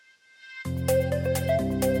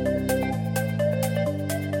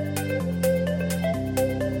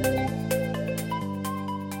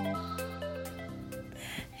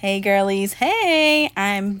Hey girlies, hey!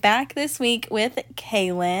 I'm back this week with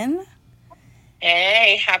Kaelynn.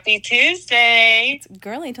 Hey, happy Tuesday. It's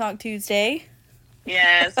Girly Talk Tuesday.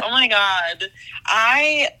 Yes, oh my God.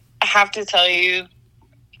 I have to tell you,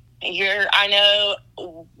 I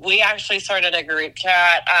know we actually started a group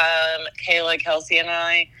chat, Kayla, Kelsey, and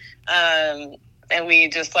I, and we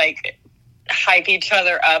just hype each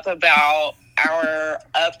other up about our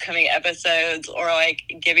upcoming episodes or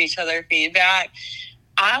give each other feedback.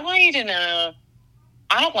 I want you to know,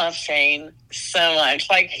 I love Shane so much.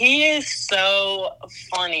 He is so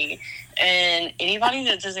funny. And anybody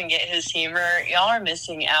that doesn't get his humor, y'all are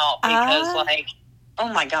missing out because,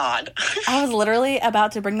 oh my God. I was literally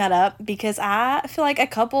about to bring that up because I feel like a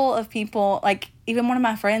couple of people, even one of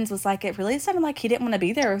my friends was like, it really sounded like he didn't want to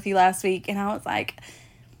be there with you last week. And I was like,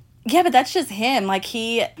 yeah, but that's just him.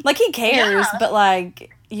 He cares, Yeah. but,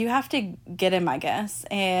 you have to get him, I guess.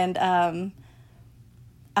 And,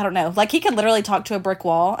 I don't know. He could literally talk to a brick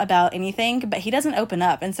wall about anything, but he doesn't open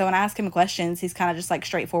up. And so when I ask him questions, he's kind of just,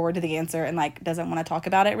 straightforward to the answer and, doesn't want to talk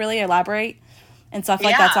about it, really, elaborate. And so I feel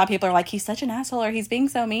like that's why people are like, he's such an asshole or he's being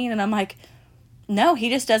so mean. And I'm like, no, he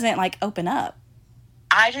just doesn't, open up.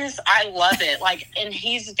 I love it. And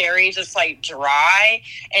he's very just, dry.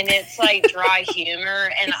 And it's, dry humor.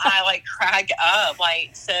 And I, crack up.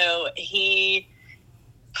 So he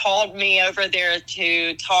called me over there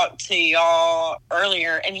to talk to y'all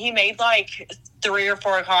earlier, and he made 3 or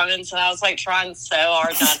 4 comments, and I was trying so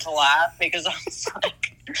hard not to laugh because I was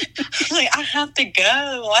I have to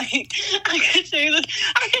go. I could do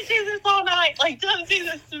this all night. Don't do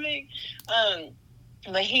this to me.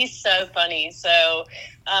 But he's so funny. So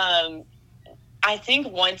I think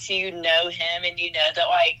once you know him and you know that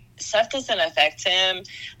stuff doesn't affect him,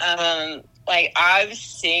 I've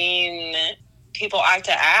seen people act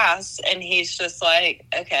an ass, and he's just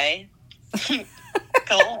okay, cool,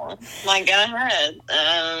 go ahead,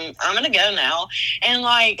 I'm gonna go now. And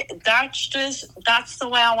that's the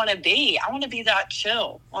way I want to be. I want to be that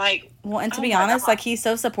chill. Well, and to be honest, he's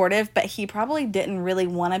so supportive, but he probably didn't really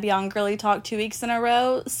want to be on Girly Talk 2 weeks in a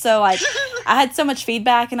row. So I had so much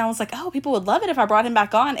feedback, and I was like, oh, people would love it if I brought him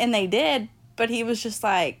back on, and they did. But he was just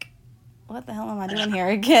what the hell am I doing here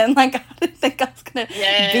again? I didn't think I was going to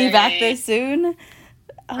be back this soon.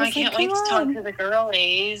 I can't wait to talk to the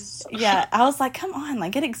girlies. Yeah, I was like, come on,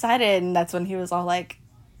 get excited. And that's when he was all I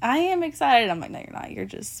am excited. I'm like, no, you're not. You're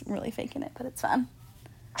just really faking it, but it's fine.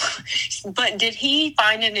 But did he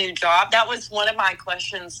find a new job? That was one of my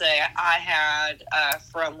questions that I had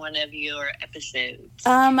from one of your episodes.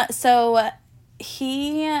 So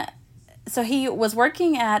he was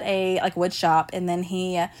working at a wood shop, and then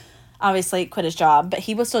he obviously quit his job, but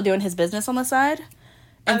he was still doing his business on the side.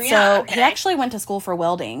 And he actually went to school for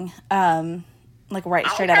welding, straight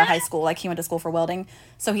out of high school. He went to school for welding.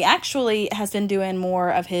 So he actually has been doing more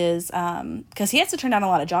of his, because he has to turn down a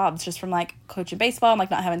lot of jobs just from coaching baseball and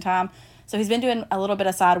not having time. So he's been doing a little bit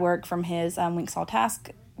of side work from his Winksaw Task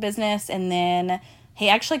business. And then he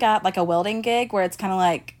actually got a welding gig where it's kind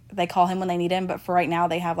of they call him when they need him. But for right now,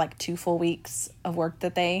 they have 2 full weeks of work I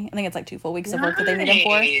think it's 2 full weeks of work that they need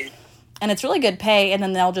him for. And it's really good pay, and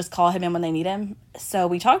then they'll just call him in when they need him. So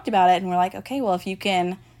we talked about it, and we're like, okay, well, if we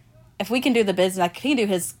can do the business, he can do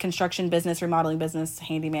his construction business, remodeling business,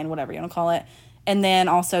 handyman, whatever you want to call it, and then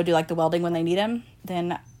also do the welding when they need him,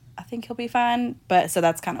 then I think he'll be fine. But so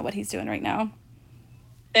that's kind of what he's doing right now.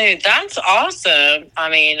 Dude, that's awesome.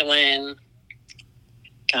 I mean, when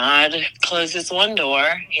God closes one door,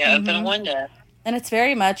 you open a window. And it's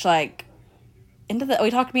very much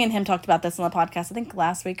me and him talked about this on the podcast, I think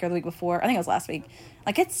last week or the week before. I think it was last week.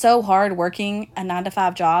 It's so hard working a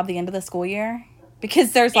 9-to-5 job the end of the school year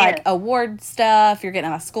because there's award stuff. You're getting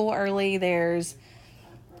out of school early. There's,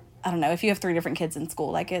 I don't know, if you have 3 different kids in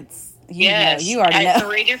school, it's, you already know. At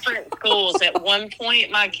 3 different schools. At one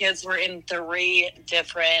point, my kids were in 3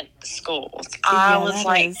 different schools. I was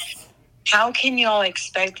how can y'all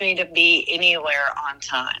expect me to be anywhere on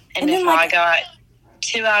time? And if I got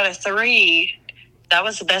 2 out of 3, that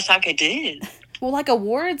was the best I could do. Well,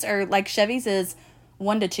 awards or Chevy's is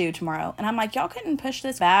 1 to 2 tomorrow. And I'm y'all couldn't push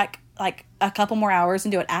this back a couple more hours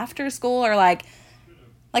and do it after school, or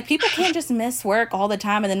people can't just miss work all the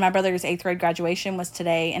time. And then my brother's 8th grade graduation was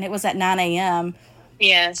today, and it was at 9 a.m.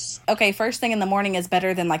 Yes. Okay, first thing in the morning is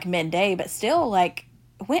better than midday, but still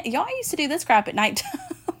when y'all used to do this crap at night.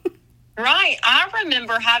 Right. I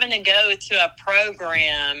remember having to go to a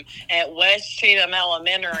program at West Cheatham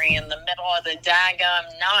Elementary in the middle of the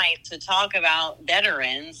daggum night to talk about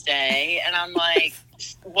Veterans Day. And I'm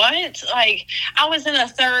what? Like, I was in the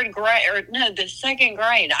second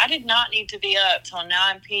grade. I did not need to be up till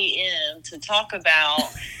 9 p.m. to talk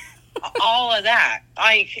about all of that.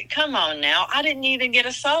 Like, come on now. I didn't even get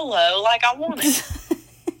a solo like I wanted.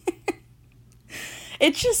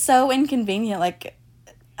 It's just so inconvenient. Like,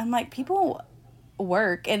 I'm like, people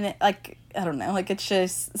work, and like, I don't know, like, it's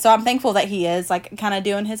just, so I'm thankful that he is like kind of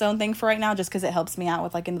doing his own thing for right now, just because it helps me out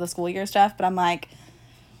with like into the school year stuff. But I'm like,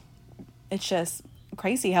 it's just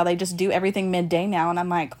crazy how they just do everything midday now. And I'm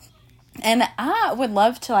like, and I would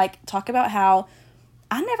love to like talk about how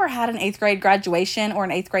I never had an 8th grade graduation or an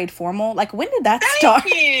 8th grade formal. Like, when did that start?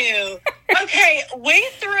 Thank you. Okay,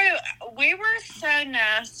 we were so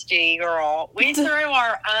nasty, girl. We threw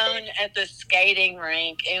our own at the skating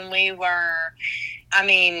rink, and we were, I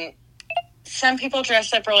mean, some people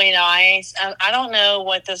dressed up really nice. I don't know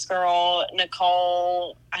what this girl,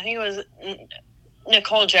 Nicole, I think it was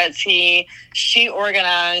Nicole Jetsy, she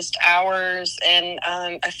organized ours, and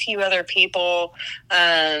a few other people.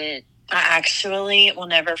 I actually will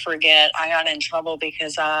never forget, I got in trouble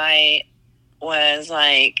because I was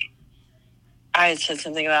like, I had said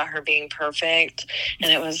something about her being perfect,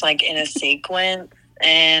 and it was like in a sequence.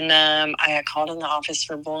 And I got called in the office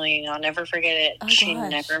for bullying. I'll never forget it. Oh, she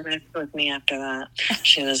gosh. never messed with me after that.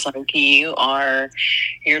 She was like,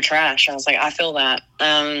 you're trash. I was like, I feel that.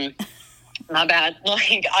 My bad.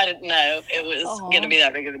 Like, I didn't know it was going to be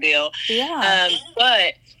that big of a deal. Yeah.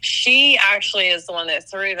 But she actually is the one that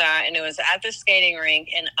threw that, and it was at the skating rink.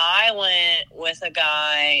 And I went with a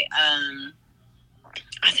guy,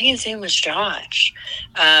 I think his name was Josh.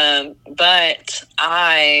 But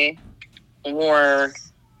I wore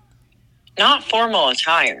not formal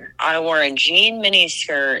attire. I wore a jean mini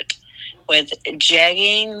skirt with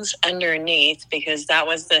jeggings underneath because that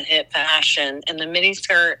was the hip fashion, and the mini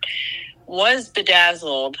skirt was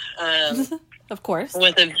bedazzled. Of course.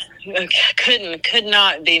 With could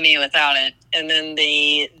not be me without it. And then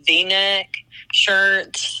the V-neck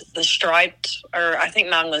shirt, the striped, or I think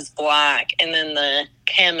mine was black, and then the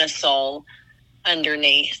camisole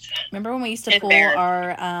underneath. Remember when we used to pull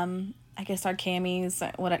our I guess our camis,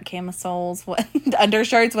 camisoles,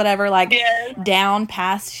 undershirts, whatever, like down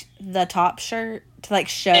past the top shirt to like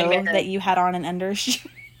show that you had on an undershirt?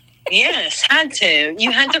 Yes, had to.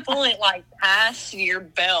 You had to pull it like past your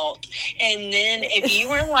belt. And then if you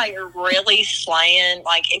were like really slaying,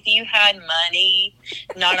 like if you had money,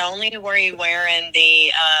 not only were you wearing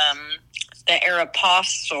the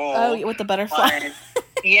Aeropostale. Oh, with the butterfly.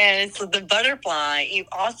 Yes, the butterfly. You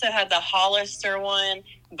also had the Hollister one,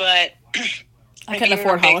 but I couldn't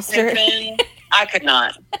afford Hollister. I could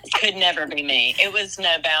not. Could never be me. It was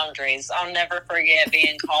no boundaries. I'll never forget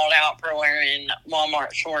being called out for wearing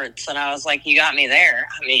Walmart shorts, and I was like, "You got me there."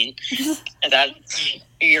 I mean,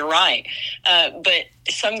 you're right. But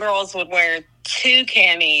some girls would wear 2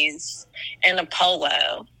 camis and a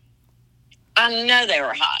polo. I know they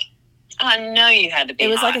were hot. I know you had to be. It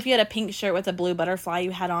was hot. like if you had a pink shirt with a blue butterfly,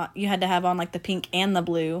 you had to have on like the pink and the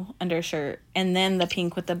blue undershirt, and then the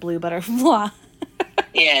pink with the blue butterfly.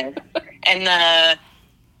 Yeah, and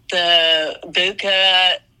the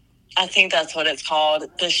buka, I think that's what it's called.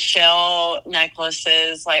 The shell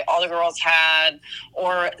necklaces, like all the girls had,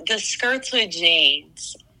 or the skirts with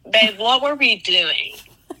jeans. Babe, what were we doing?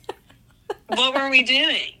 What were we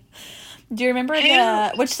doing? Do you remember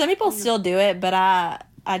which some people still do it, but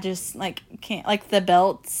I just like can't, like the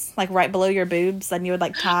belts like right below your boobs, and you would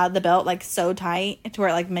like tie the belt like so tight to where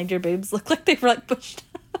it like made your boobs look like they were like pushed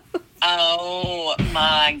up. Oh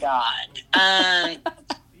my God. I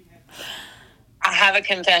have a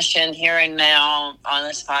confession here and now on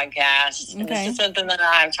this podcast. Okay. This is something that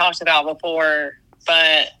I've talked about before,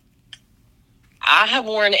 but I have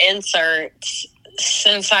worn inserts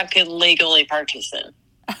since I could legally purchase them.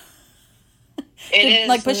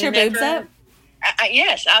 Like push your boobs up?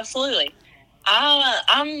 Yes, absolutely.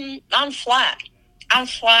 I'm flat. I'm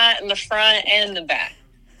flat in the front and the back.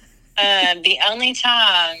 The only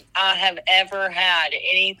time I have ever had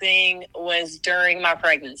anything was during my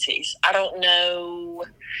pregnancies. I don't know.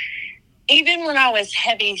 Even when I was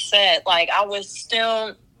heavy set, like I was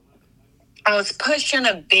pushing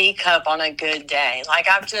a B cup on a good day. Like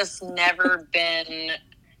I've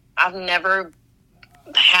never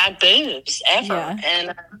had boobs ever. Yeah.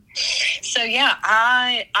 And so, yeah,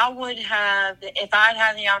 I would have, if I'd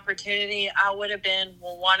had the opportunity, I would have been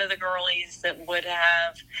one of the girlies that would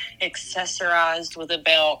have accessorized with a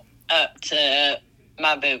belt up to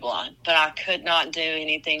my boob line. But I could not do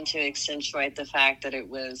anything to accentuate the fact that it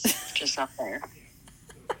was just not there.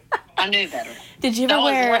 I knew better. Did you ever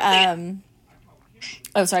wear,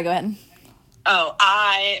 oh, sorry, go ahead. Oh,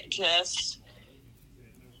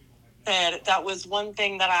 said that was one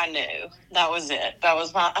thing that I knew. That was it. That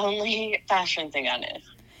was my only fashion thing I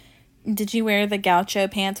knew. Did you wear the gaucho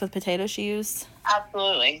pants with potato shoes?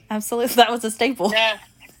 Absolutely. Absolutely. That was a staple. No,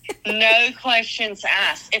 no questions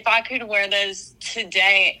asked. If I could wear those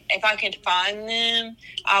today, if I could find them,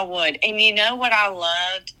 I would. And you know what I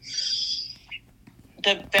loved?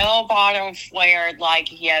 The bell-bottom flared,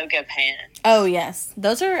 like, yoga pants. Oh, yes.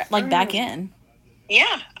 Those are, like, back in.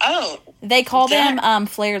 Yeah. Oh. They call them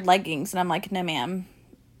flared leggings, and I'm like, no, ma'am.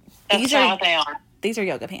 That's not what they are. These are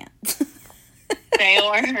yoga pants. They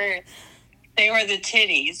were the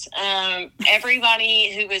titties.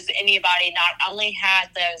 Everybody who was anybody not only had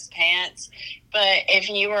those pants, but if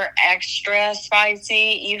you were extra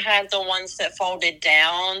spicy, you had the ones that folded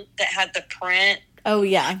down that had the print. Oh,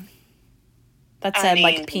 yeah. That said,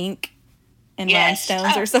 like, pink and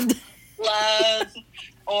rhinestones or something. Love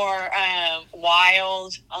or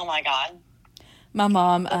wild. Oh, my God. My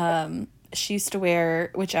mom, she used to wear,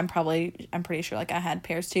 which I'm pretty sure, like, I had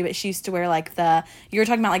pairs too, but she used to wear, like, you were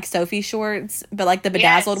talking about, like, Sophie shorts, but, like, the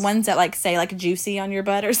bedazzled ones that, like, say, like, juicy on your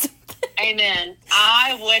butt or something. Amen.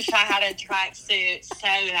 I wish I had a tracksuit so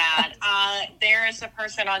bad. There is a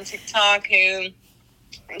person on TikTok who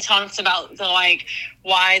talks about the, like,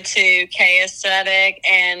 Y2K aesthetic,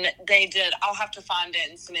 and they did, I'll have to find it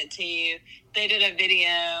and send it to you. They did a video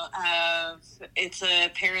of, it's a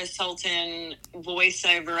Paris Hilton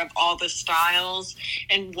voiceover of all the styles,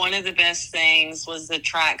 and one of the best things was the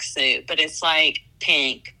tracksuit, but it's like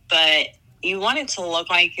pink, but you want it to look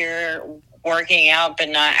like you're working out, but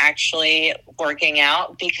not actually working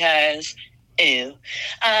out, because, ew.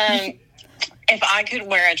 If I could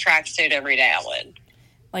wear a tracksuit every day, I would.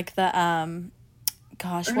 Like the,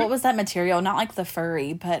 gosh, what was that material? Not like the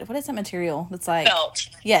furry, but what is that material? That's like felt.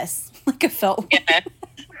 Yes, like a felt. Yeah,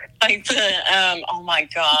 like the oh my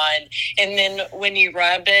God! And then when you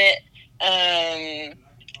rub it,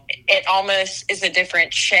 it almost is a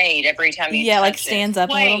different shade every time you. Yeah, like stands up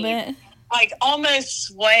a little bit. Like almost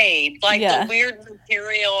suede, like the weird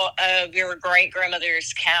material of your great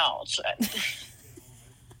grandmother's couch.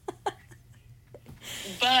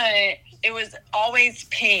 But it was always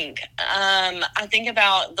pink. I think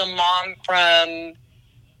about the mom from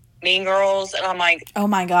Mean Girls, and I'm like, oh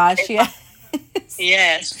my gosh, yes.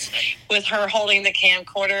 Yes. With her holding the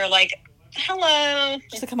camcorder, like, hello.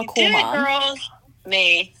 She's like, I'm a cool mom. Girls.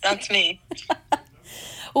 Me. That's me.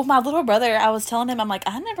 Well, my little brother, I was telling him, I'm like,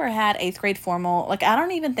 I never had 8th grade formal. Like, I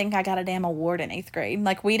don't even think I got a damn award in 8th grade.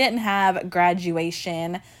 Like, we didn't have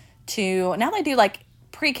graduation now they do, like,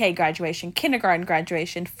 pre-K graduation, kindergarten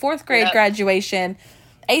graduation, 4th grade graduation,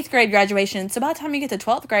 8th grade graduation. So by the time you get to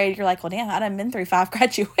 12th grade, you're like, well, damn, I done been through 5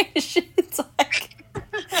 graduations.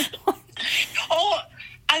 Oh,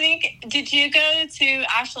 I think, did you go to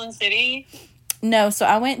Ashland City? No, so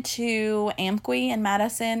I went to Amqui in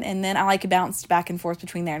Madison, and then I, like, bounced back and forth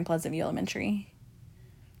between there and Pleasant View Elementary.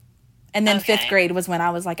 And then 5th grade was when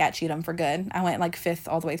I was, like, at Cheatham for good. I went, like, 5th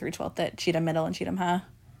all the way through 12th at Cheatham Middle and Cheatham High.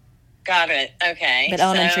 Got it. Okay. But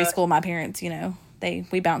elementary school, my parents,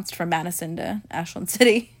 we bounced from Madison to Ashland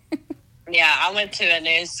City. Yeah, I went to a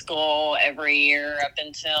new school every year up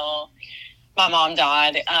until my mom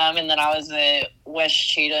died. And then I was at West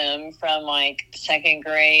Cheatham from, like, 2nd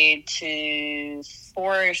grade to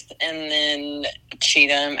 4th, and then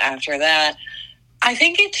Cheatham after that. I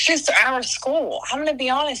think it's just our school. I'm going to be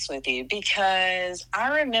honest with you, because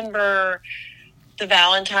I remember the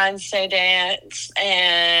Valentine's Day dance,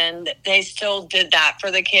 and they still did that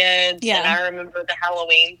for the kids. Yeah. And I remember the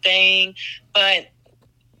Halloween thing, but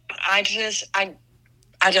I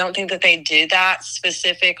don't think that they do that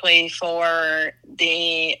specifically for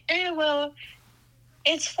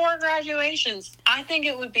it's for graduations. I think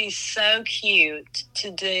it would be so cute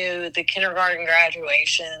to do the kindergarten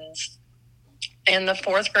graduations and the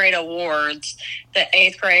 4th grade awards, the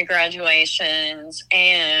 8th grade graduations,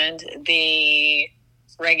 and the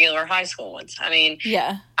regular high school ones. I mean,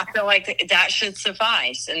 yeah, I feel like that should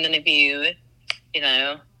suffice. And then if you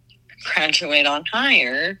graduate on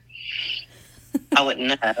higher, I wouldn't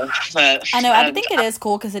know. But I know, I think it is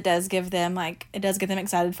cool because it does give them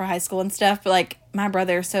excited for high school and stuff. But, like, my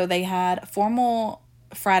brother, so they had formal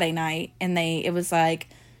Friday night, and it was like,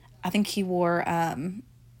 I think he wore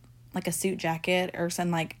like a suit jacket or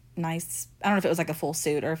some, like, nice, I don't know if it was like a full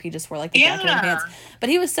suit or if he just wore, like, the jacket and pants, but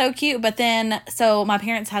he was so cute. But then, so my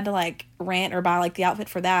parents had to, like, rent or buy, like, the outfit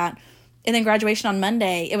for that, and then graduation on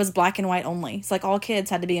Monday, it was black and white only. So, like, all kids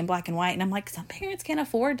had to be in black and white, and I'm like, some parents can't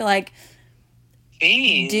afford to, like,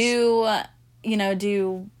 do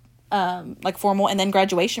like formal and then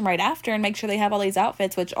graduation right after and make sure they have all these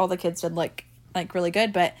outfits, which all the kids did like really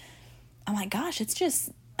good. But I'm like, gosh, it's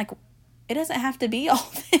just like, it doesn't have to be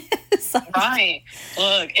all this. Like, right.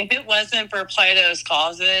 Look, if it wasn't for Plato's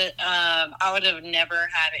Closet, I would have never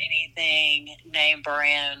had anything name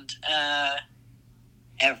brand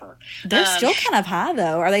ever. They're still kind of high,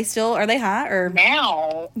 though. Are they high? Or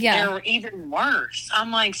now, they're even worse.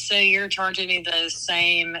 I'm like, so you're charging me the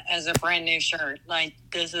same as a brand new shirt? Like,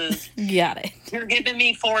 this is... Got it. You're giving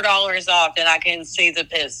me $4 off and I can see the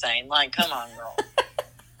piss stain. Like, come on, girl.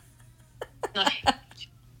 Like,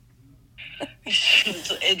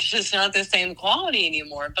 it's just not the same quality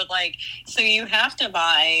anymore. But, like, so you have to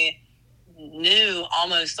buy new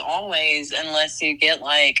almost always unless you get,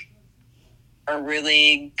 like, a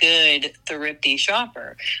really good thrifty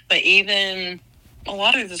shopper. But even a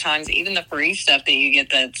lot of the times, even the free stuff that you get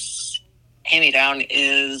that's hand-me-down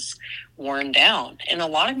is worn down. And a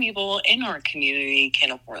lot of people in our community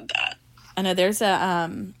can't afford that. I know there's a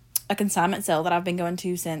consignment sale that I've been going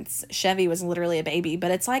to since Chevy was literally a baby.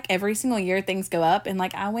 But it's like every single year things go up. And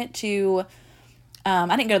like I went to,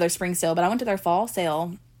 I didn't go to their spring sale, but I went to their fall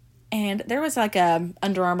sale. And there was like a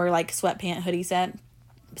Under Armour like sweatpant hoodie set.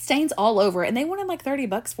 Stains all over it, and they wanted like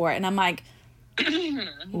 $30 for it, and I'm like,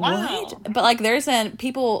 wow. What? But like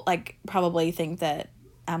people like probably think that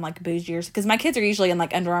I'm like bougier because my kids are usually in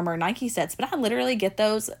like Under Armour Nike sets, but I literally get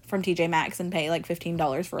those from TJ Maxx and pay like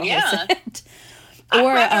 $15 for a whole set.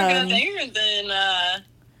 Or I'd rather go there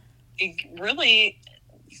than really.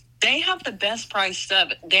 They have the best price stuff.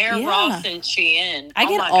 They're Ross and Shein. I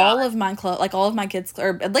get all of my clothes, like all of my kids,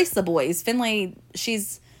 or at least the boys. Finley, she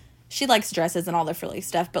likes dresses and all the frilly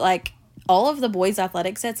stuff, but like all of the boys'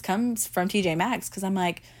 athletic sets comes from TJ Maxx because I'm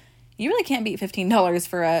like, you really can't beat $15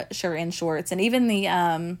 for a shirt and shorts. And even the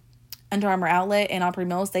Under Armour outlet and Opry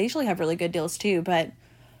Mills, they usually have really good deals too. But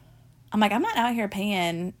I'm like, I'm not out here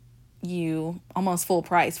paying you almost full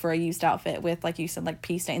price for a used outfit with, like you said, like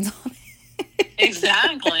pee stains on it.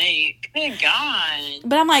 Exactly. Good God.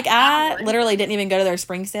 But I'm like, I literally didn't even go to their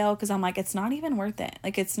spring sale because I'm like, it's not even worth it.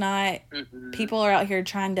 Like, it's not. People are out here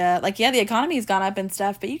trying to, like, the economy's gone up and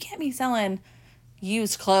stuff, but you can't be selling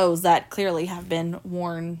used clothes that clearly have been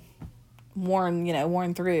worn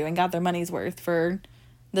through and got their money's worth for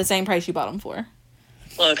the same price you bought them for.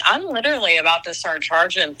 Look, I'm literally about to start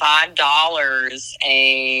charging $5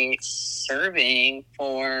 a serving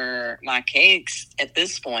for my cakes at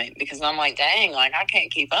this point because I'm like, dang, like I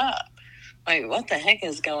can't keep up. Like, what the heck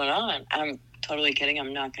is going on? I'm totally kidding.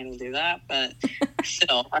 I'm not going to do that, but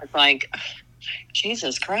still, I was like,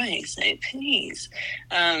 Jesus Christ, please.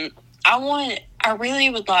 I really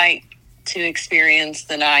would like to experience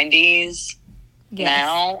the 90s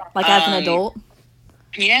now. Like as an adult?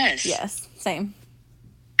 Yes. Yes, same.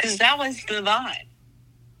 Because that was the vibe.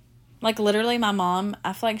 Like, literally, my mom,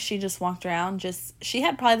 I feel like she just walked around, she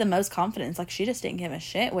had probably the most confidence. Like, she just didn't give a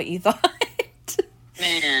shit what you thought.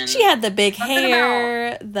 Man. She had the big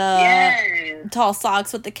hair, the tall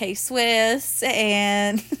socks with the K-Swiss,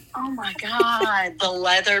 and... Oh, my God. The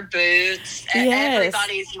leather boots. Yes.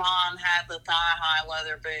 Everybody's mom had the thigh-high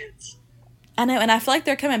leather boots. I know, and I feel like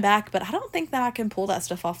they're coming back, but I don't think that I can pull that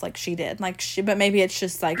stuff off like she did. But maybe it's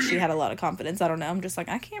just like she had a lot of confidence. I don't know. I'm just like,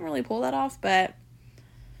 I can't really pull that off, but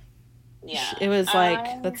yeah, it was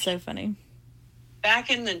like, that's so funny.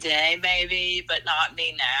 Back in the day, maybe, but not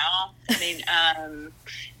me now. I mean,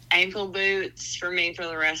 ankle boots for me for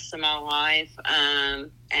the rest of my life,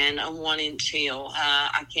 and a 1-inch heel.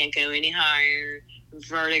 I can't go any higher.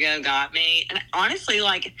 Vertigo got me. And honestly,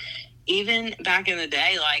 like, even back in the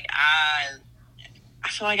day, like, I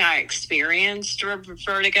feel like I experienced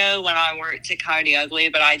vertigo when I worked at Coyote Ugly,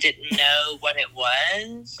 but I didn't know what it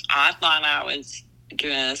was. I thought I was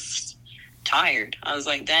just tired. I was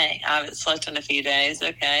like, dang, I haven't slept in a few days.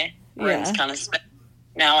 Okay. Room's kind of spent.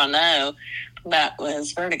 Now I know that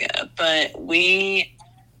was vertigo. But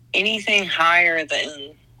anything higher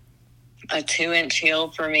than a 2-inch heel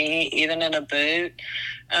for me, even in a boot,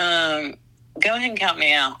 go ahead and count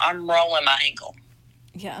me out. I'm rolling my ankle.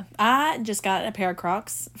 Yeah. I just got a pair of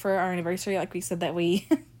Crocs for our anniversary. Like we said that we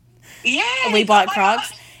we bought Crocs.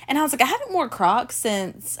 God. And I was like, I haven't worn Crocs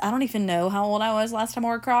since, I don't even know how old I was last time I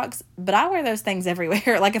wore Crocs. But I wear those things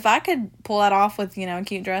everywhere. Like, if I could pull that off with, a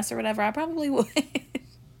cute dress or whatever, I probably would.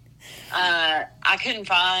 I couldn't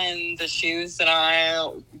find the shoes that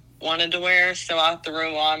I wanted to wear, so I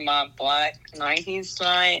threw on my black 90's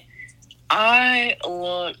tonight. I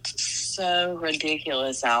looked so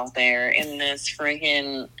ridiculous out there in this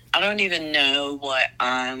freaking... I don't even know what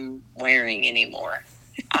I'm wearing anymore.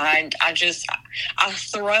 I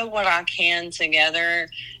throw what I can together,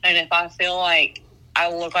 and if I feel like I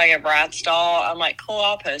look like a Bratz doll, I'm like, cool,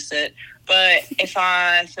 I'll post it. But if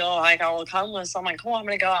I feel like I look homeless, I'm like, cool, I'm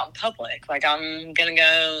going to go out in public. Like, I'm going to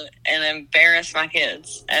go and embarrass my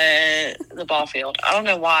kids at the ball field. I don't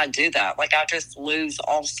know why I do that. Like, I just lose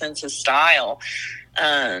all sense of style.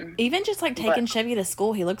 Even just, like, taking Chevy to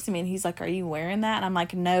school, he looks at me and he's like, are you wearing that? And I'm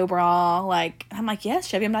like, no, brah. Like, I'm like, yes,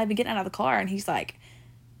 Chevy, I'm not even getting out of the car. And he's like,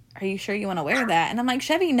 are you sure you want to wear that? And I'm like,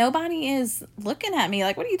 Chevy, nobody is looking at me.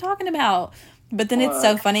 Like, what are you talking about? But then it's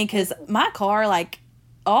so funny because my car, like,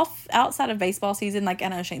 outside of baseball season, like, I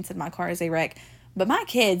know Shane said my car is a wreck, but my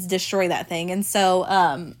kids destroy that thing. And so,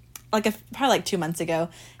 probably like 2 months ago,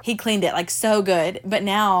 he cleaned it, like, so good. But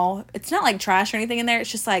now, it's not, like, trash or anything in there.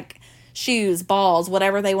 It's just, like, shoes, balls,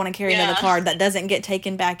 whatever they want to carry into the car that doesn't get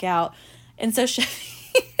taken back out. And so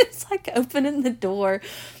Chevy is, like, opening the door.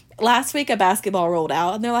 Last week, a basketball rolled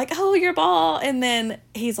out, and they're like, oh, your ball. And then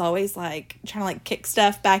he's always, like, trying to, like, kick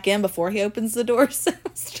stuff back in before he opens the door. So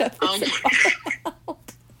stuff is out.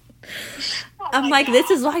 I'm like,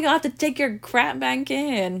 this is why you have to take your crap back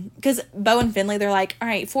in. Because Bo and Finley, they're like, all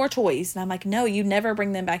right, 4 toys. And I'm like, no, you never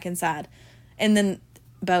bring them back inside. And then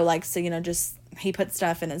Bo likes to, just, he puts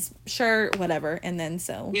stuff in his shirt, whatever. And then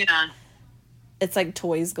so. Yeah. It's like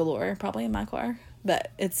toys galore, probably in my car.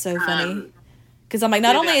 But it's so funny. Because I'm like,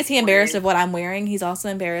 not only is he embarrassed of what I'm wearing, he's also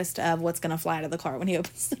embarrassed of what's going to fly out of the car when he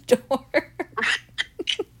opens the door.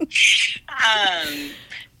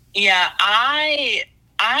 Yeah, I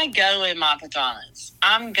go in my pajamas.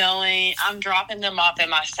 I'm dropping them off in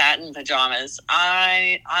my satin pajamas.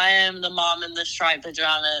 I am the mom in the striped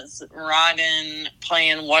pajamas, riding,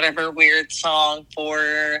 playing whatever weird song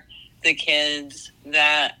for the kids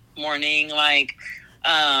that morning. Like,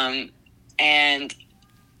 and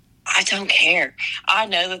I don't care. I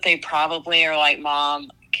know that they probably are like,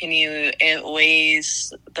 Mom, can you at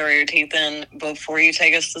least throw your teeth in before you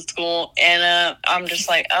take us to school? And I'm just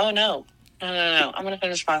like, oh, no. I'm going to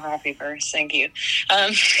finish my coffee first. Thank you.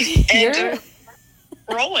 And just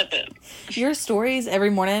roll with it. Your stories every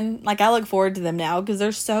morning, like, I look forward to them now because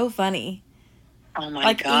they're so funny. Oh,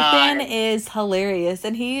 my God. God. Ethan is hilarious,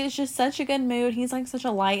 and he is just such a good mood. He's, like, such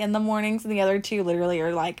a light in the mornings, and the other two literally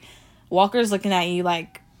are, like, Walker's looking at you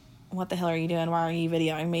like, what the hell are you doing? Why are you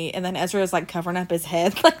videoing me? And then Ezra's, like, covering up his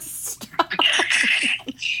head, like, stop.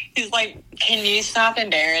 He's like, can you stop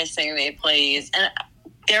embarrassing me, please? And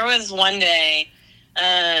there was one day,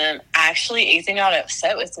 actually, Ethan got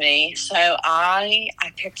upset with me. So I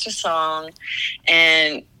picked a song,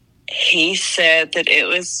 and he said that it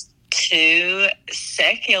was too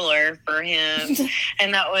secular for him,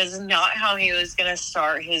 and that was not how he was going to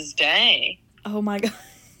start his day. Oh, my God.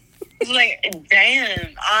 I was like,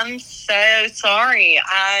 damn, I'm so sorry.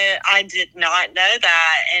 I did not know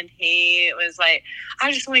that. And he was like,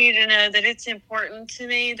 I just want you to know that it's important to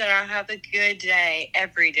me that I have a good day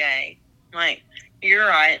every day. I'm like, you're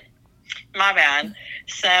right. My bad.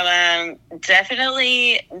 So,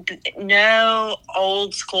 definitely no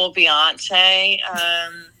old school Beyonce.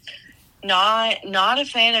 Not a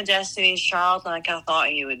fan of Destiny's Child like I thought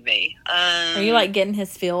he would be. Are you, like, getting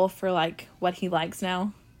his feel for, like, what he likes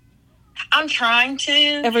now? I'm trying to.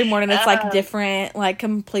 Every morning it's, like, different, like,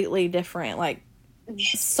 completely different, like,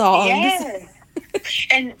 songs. Yeah.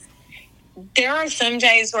 And there are some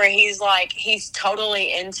days where he's, like, he's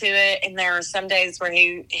totally into it, and there are some days where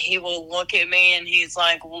he will look at me and he's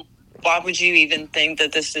like, well, why would you even think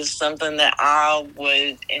that this is something that I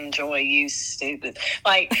would enjoy, you stupid?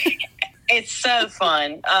 Like, it's so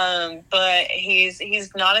fun. But he's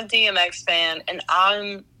not a DMX fan, and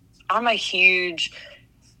I'm a huge...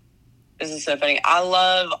 This is so funny. I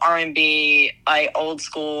love R&B, like, old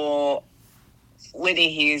school,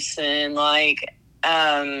 Whitney Houston, like,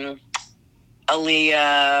 Aaliyah,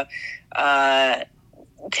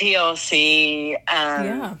 TLC,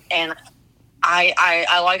 yeah. And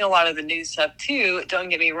I like a lot of the new stuff too, don't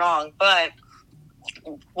get me wrong, but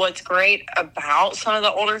what's great about some of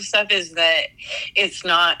the older stuff is that it's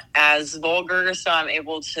not as vulgar, so I'm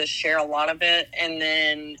able to share a lot of it. And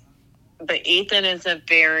then, but Ethan is a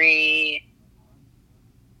very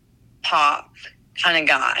pop kind of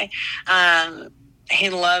guy. He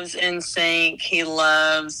loves NSYNC. He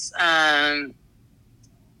loves,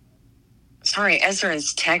 sorry, Ezra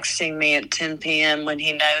is texting me at 10 p.m. when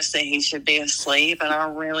he knows that he should be asleep, and I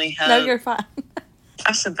really hope... No, you're fine.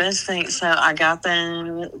 That's the best thing. So I got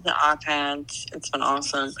them the iPads. It's been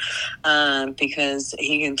awesome because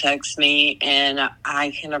he can text me and I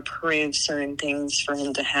can approve certain things for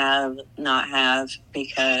him to have, not have,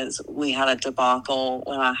 because we had a debacle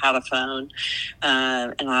when I had a phone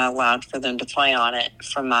and I allowed for them to play on it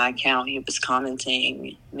from my account. He was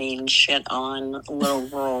commenting mean shit on Little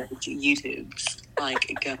World YouTubes.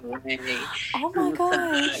 Like, go away. Oh my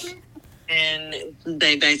gosh. and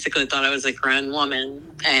they basically thought I was a grown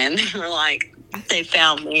woman, and they were like, they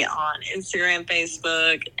found me on Instagram,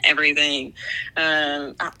 Facebook, everything.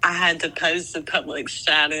 I had to post a public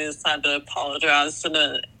status. I had to apologize to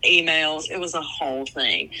the emails. It was a whole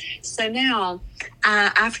thing. So now,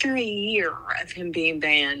 after a year of him being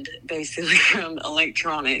banned, basically from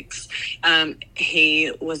electronics, he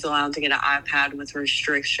was allowed to get an iPad with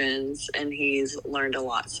restrictions, and he's learned a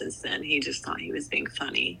lot since then. He just thought he was being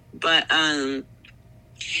funny. But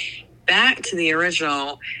back to the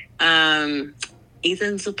original.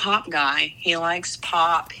 Ethan's a pop guy. He likes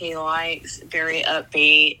pop. He likes very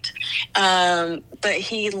upbeat. But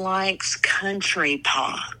he likes country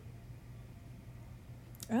pop.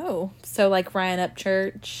 Oh, so like Ryan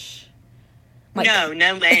Upchurch? Like-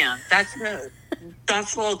 no, ma'am. That's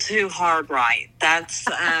a little too hard, right? That's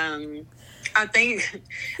I think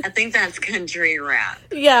that's country rap.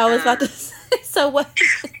 Yeah, I was about to say. So what?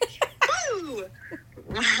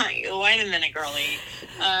 Wait a minute, girlie.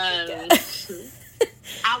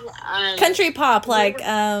 Country pop, like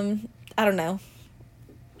I don't know.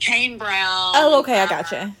 Kane Brown. Oh, okay, I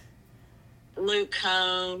gotcha. Luke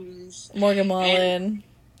Combs, Morgan Wallen.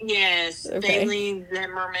 Yes, Okay. Bailey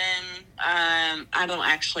Zimmerman. I don't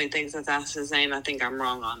actually think that's his name. I think I'm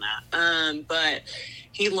wrong on that. But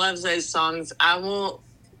he loves those songs. I will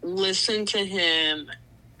listen to him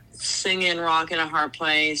singing "Rock in a Hard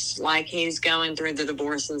Place" like he's going through the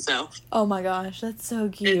divorce himself. Oh my gosh, that's so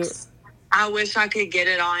cute. I wish I could get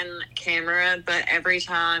it on camera, but every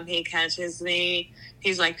time he catches me,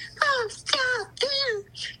 he's like, "Oh, stop!"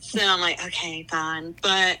 So I'm like, okay, fine.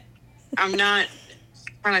 But I'm not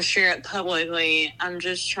trying to share it publicly. I'm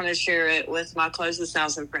just trying to share it with my closest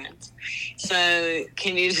 1,000 friends. So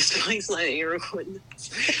can you just please let me record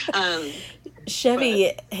this?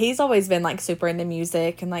 Chevy, he's always been like super into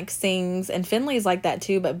music and like sings, and Finley's like that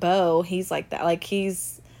too, but Bo, he's like that. Like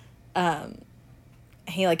he's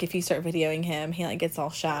he like if you start videoing him, he like gets all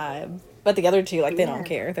shy. But the other two, like they don't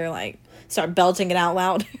care. They're like start belting it out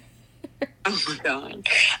loud. Oh my god.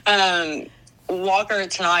 Walker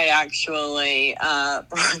tonight actually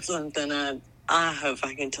brought something up. I hope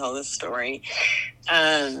I can tell this story.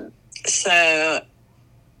 So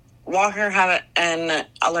Walker had an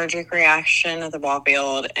allergic reaction at the ball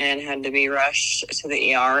field and had to be rushed to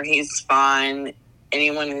the ER. He's fine.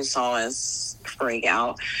 Anyone who saw us freak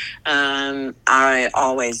out. I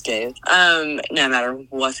always do. No matter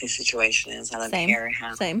what the situation is. I don't care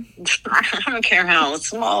how. Same. I don't care how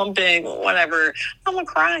small, big, whatever. I'm gonna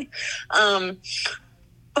cry.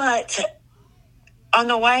 But on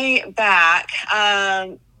the way back,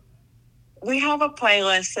 we have a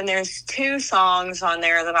playlist, and there's 2 songs on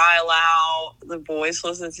there that I allow the boys to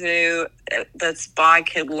listen to. That's by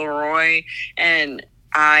Kid Leroy, and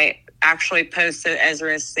I actually posted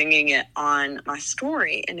Ezra singing it on my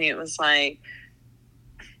story, and it was like,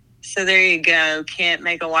 so there you go, can't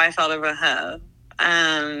make a wife out of a hoe.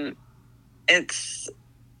 It's,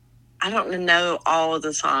 I don't know all of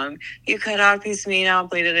the song. You cut out a piece of me, now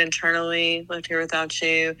bleeded internally, lived here without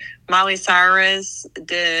you. Miley Cyrus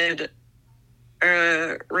did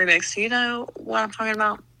a remix. Do you know what I'm talking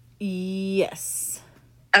about? Yes.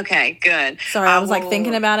 Okay, good. Sorry, I was like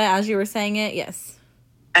thinking about it as you were saying it. Yes.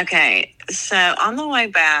 Okay, so on the way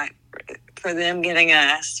back for them getting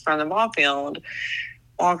us from the ball field,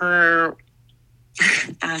 Walker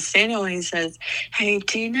asked Daniel, he says, "Hey,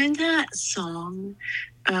 do you know that song,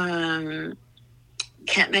 Can't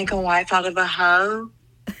Make a Wife Out of a Hoe?"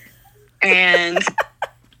 And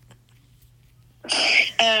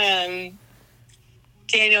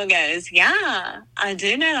Daniel goes, "Yeah, I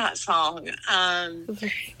do know that song."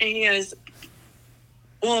 And he goes,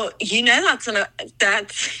 "Well, you know that's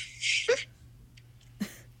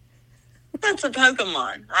that's a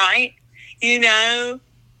Pokemon, right? You know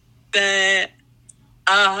that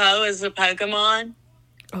a hoe is a Pokemon."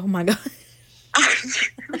 Oh my god.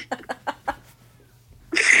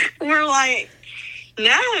 We're like,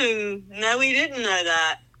 no, we didn't know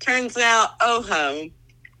that. Turns out Oho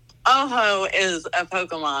is a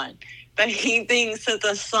Pokemon, but he thinks that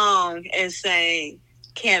the song is saying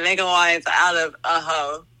can't make a wife out of a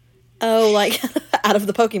hoe. Oh, like out of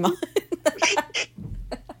the Pokemon.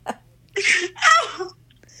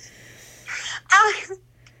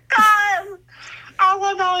 God, I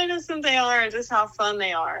love how innocent they are and just how fun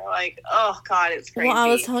they are. Like, oh God, it's crazy. Well, I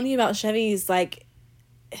was telling you about Chevy's, like,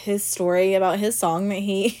 his story about his song that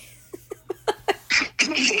he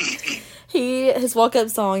his walk-up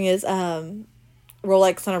song is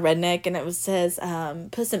Rolex on a Redneck, and it says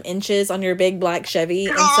put some inches on your big black Chevy.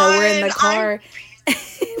 God, and so we're in the car and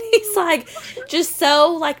he's like just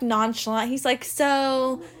so like nonchalant. He's like,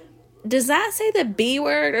 so does that say the B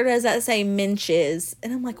word or does that say minches?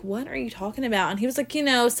 And I'm like, what are you talking about? And he was like,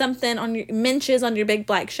 something on your minches on your big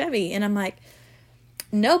black Chevy. And I'm like,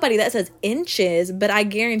 nobody, that says inches, but I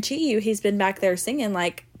guarantee you he's been back there singing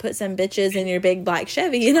like, put some bitches in your big black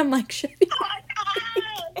Chevy. And I'm like, Chevy.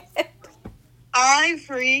 I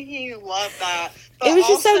freaking love that. But it was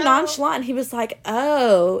just so nonchalant. He was like,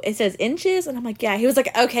 oh, it says inches? And I'm like, yeah. He was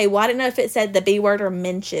like, okay, well, I didn't know if it said the B word or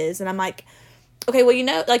minches. And I'm like, okay,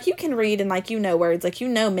 well, like, you can read and, like, words. Like,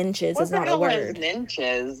 minches is not a word.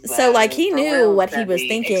 Minches, so, like, he knew what he was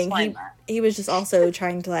thinking. He was just also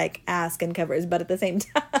trying to, like, ask and cover his butt at the same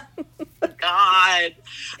time. God.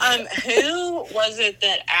 Who was it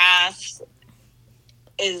that asked,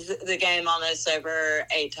 is the game almost over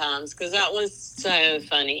 8 times? Because that was so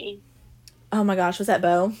funny. Oh, my gosh. Was that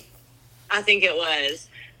Bo? I think it was.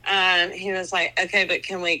 He was like, okay, but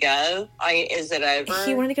can we go? Is it over?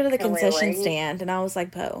 He wanted to go to the concession stand, and I was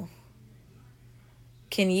like, Bo,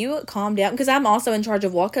 can you calm down? Because I'm also in charge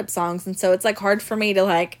of walk-up songs, and so it's, like, hard for me to,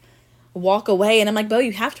 like, walk away. And I'm like, Bo,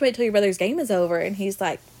 you have to wait till your brother's game is over. And he's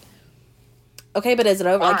like, okay, but is it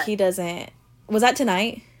over? Why? Like, he doesn't... Was that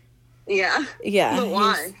tonight? Yeah. Yeah. But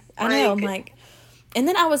why? I know, I'm like... And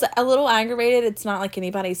then I was a little aggravated. It's not, like,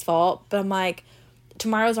 anybody's fault, but I'm like,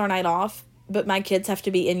 tomorrow's our night off, but my kids have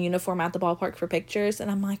to be in uniform at the ballpark for pictures. And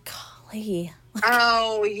I'm like, golly. Like,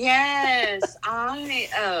 oh, yes.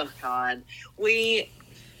 Oh, God.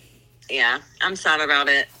 Yeah, I'm sad about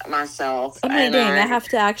it myself. I'm like, dang, I have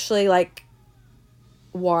to actually, like,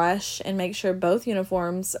 wash and make sure both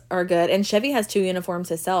uniforms are good. And Chevy has 2 uniforms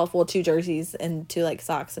himself. Well, 2 jerseys and 2, like,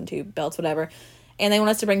 socks and 2 belts, whatever. And they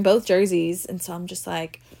want us to bring both jerseys. And so I'm just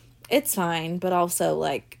like, it's fine. But also,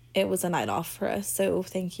 like, it was a night off for us. So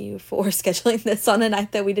thank you for scheduling this on a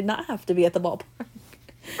night that we did not have to be at the ballpark.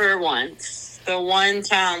 For once. The one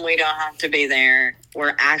time we don't have to be there,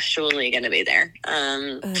 we're actually going to be there.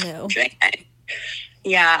 I know. JK.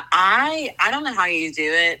 Yeah, I don't know how you do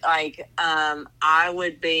it. Like, I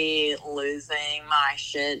would be losing my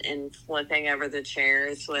shit and flipping over the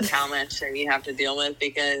chairs with how much you have to deal with,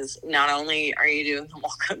 because not only are you doing the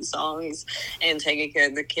walk-up songs and taking care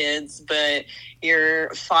of the kids, but you're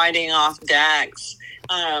fighting off Dax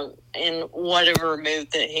in whatever mood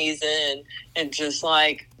that he's in, and just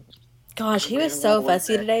like, gosh, he was so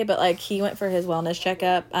fussy today, but like he went for his wellness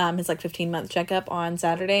checkup, his like 15-month checkup on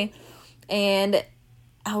Saturday, and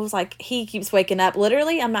I was like, he keeps waking up.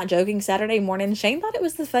 Literally, I'm not joking, Saturday morning, Shane thought it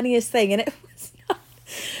was the funniest thing, and it was not.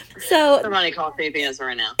 So somebody call CPS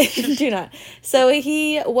right now. Do not. So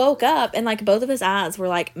he woke up, and like both of his eyes were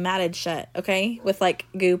like matted shut, okay, with like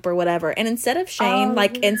goop or whatever. And instead of Shane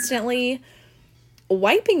like instantly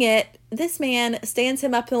wiping it, this man stands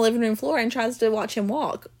him up in the living room floor and tries to watch him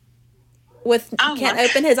walk. Can't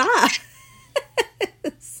open his eyes.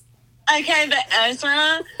 Okay, but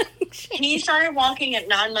Ezra, he started walking at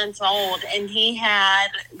 9 months old, and he had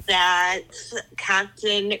that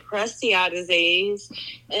Captain Krusty Eye disease.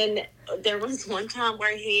 And there was one time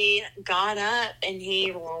where he got up and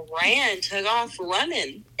he took off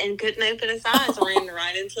running, and couldn't open his eyes, ran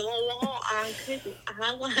right into the wall.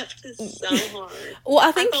 I laughed so hard. Well,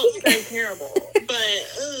 I think it was so terrible.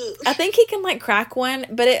 But I think he can like crack one,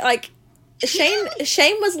 but it like.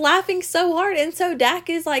 Shane was laughing so hard, and so Dak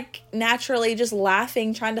is like naturally just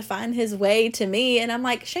laughing, trying to find his way to me, and I'm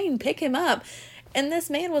like, Shane, pick him up. And this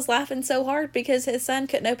man was laughing so hard because his son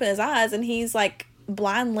couldn't open his eyes, and he's like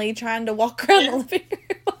blindly trying to walk around the living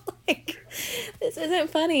room. Like, this isn't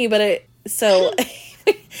funny, but so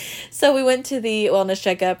we went to the wellness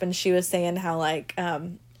checkup, and she was saying how like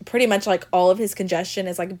pretty much like all of his congestion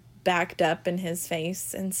is like backed up in his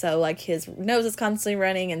face, and so like his nose is constantly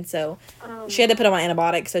running, and so she had to put him on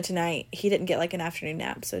antibiotics. So tonight he didn't get like an afternoon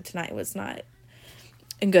nap, so tonight was not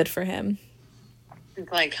good for him.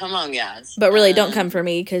 It's like, come on, guys. But really, don't come for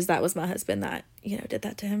me, because that was my husband that did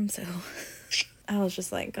that to him. So I was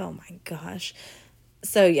just like, oh my gosh.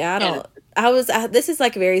 So yeah, this is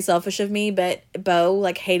like very selfish of me, but Bo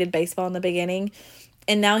like hated baseball in the beginning.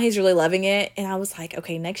 And now he's really loving it. And I was like,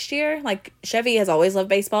 okay, next year, like, Chevy has always loved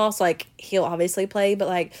baseball, so, like, he'll obviously play. But,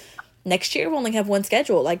 like, next year we'll only have one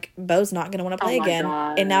schedule. Like, Bo's not going to want to play again.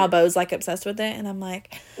 God. And now Bo's, like, obsessed with it. And I'm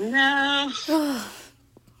like, no.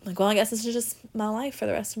 Like, well, I guess this is just my life for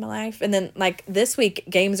the rest of my life. And then, like, this week,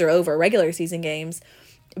 games are over, regular season games.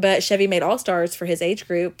 But Chevy made All-Stars for his age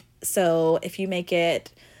group. So if you make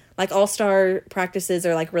it, like, All-Star practices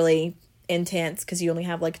are, like, really intense because you only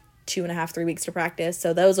have, like, 2.5-3 weeks to practice,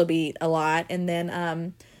 so those will be a lot. And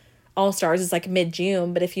then All Stars is like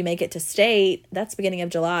mid-June, but if you make it to state, that's beginning of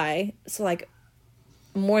July. So like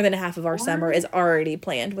more than half of our summer is already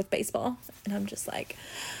planned with baseball, and I'm just like,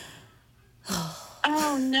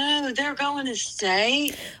 Oh, no. They're going to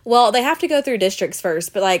state? Well, they have to go through districts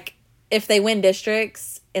first, but, like, if they win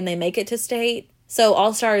districts and they make it to state, so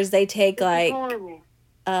All-Stars, they take, like,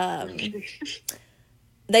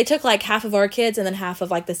 they took, like, half of our kids and then half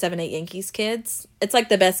of, like, the 7-8 Yankees kids. It's, like,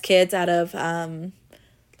 the best kids out of,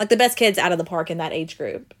 the park in that age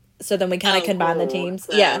group. So then we kind of combine the teams.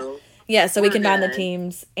 So yeah, so we combine the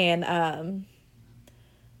teams, and,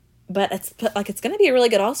 but it's going to be a really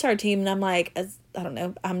good all-star team, and I'm like, I don't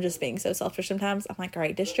know, I'm just being so selfish sometimes. I'm like, all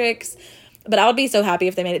right, districts. But I would be so happy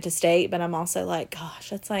if they made it to state, but I'm also like, gosh,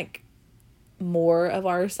 that's like more of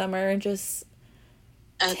our summer just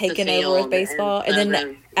taken over with baseball. And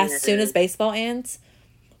then as soon as baseball ends,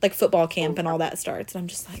 like football camp and all that starts, and I'm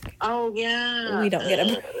just like, oh, yeah. We don't get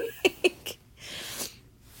a break.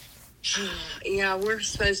 Yeah, we're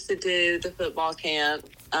supposed to do the football camp,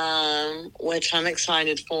 which I'm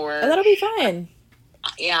excited for. Oh, that'll be fun.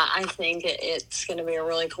 Yeah, I think it's going to be a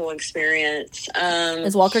really cool experience.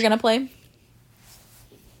 Is Walker going to play?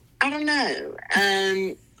 I don't know.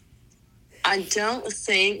 I don't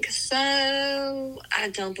think so. I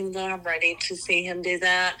don't think that I'm ready to see him do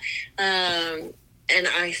that. And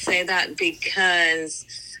I say that because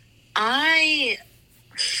I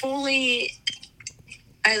fully,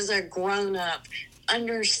 as a grown-up,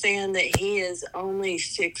 understand that he is only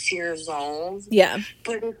 6 years old. Yeah.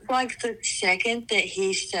 But it's like the second that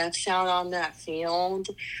he steps out on that field,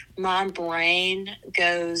 my brain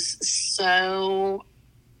goes so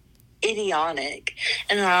idiotic.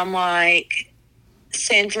 And I'm like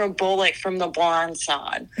Sandra Bullock from The Blind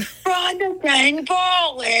Side. Run the dang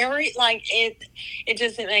ball, Larry. Like, it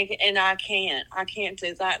doesn't make it, and I can't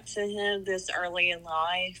do that to him this early in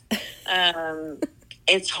life.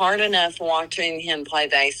 It's hard enough watching him play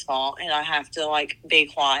baseball, and I have to, like, be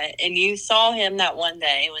quiet. And you saw him that one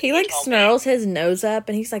day. When he like, snarls his nose up,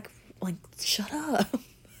 and he's like, shut up.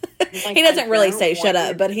 Like, he doesn't really say shut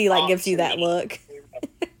up, but he, like, gives you that look.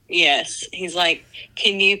 Yes. He's like,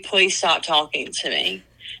 can you please stop talking to me?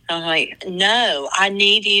 I'm like, no, I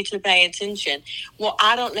need you to pay attention. Well,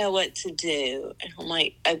 I don't know what to do. And I'm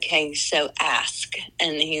like, okay, so ask.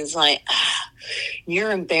 And he's like,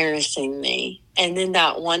 you're embarrassing me. And then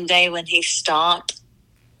that one day when he stopped,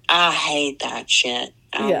 I hate that shit.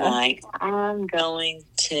 I'm like, I'm going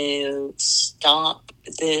to stomp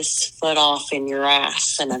this foot off in your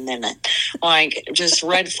ass in a minute. Like, just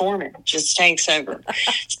Red Foreman just takes over.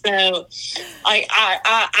 So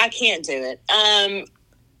I can't do it.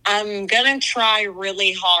 I'm going to try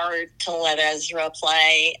really hard to let Ezra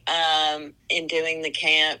play in doing the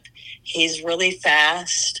camp. He's really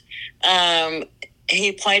fast.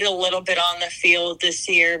 He played a little bit on the field this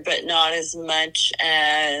year, but not as much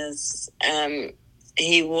as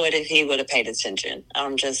he would if he would have paid attention.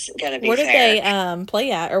 I'm just going to be fair. Where did they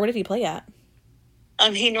play at, or where did he play at?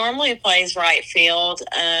 He normally plays right field.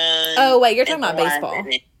 Oh, wait, you're talking about baseball.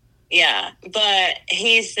 Yeah, but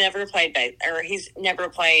he's never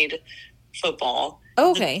played football.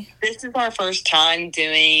 Oh, okay. This is our first time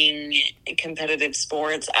doing competitive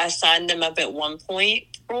sports. I signed them up at one point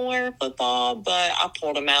for football, but I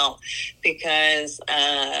pulled them out because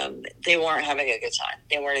they weren't having a good time.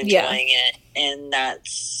 They weren't enjoying it, and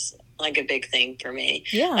that's like a big thing for me.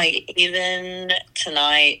 Yeah. Like, even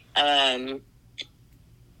tonight,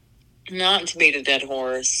 not to beat a dead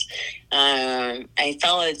horse, a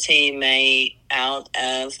fellow teammate out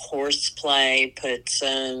of horseplay put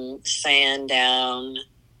some sand down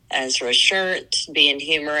Ezra's shirt, being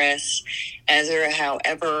humorous. Ezra,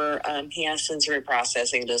 however, he has sensory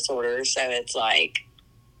processing disorder, so it's like,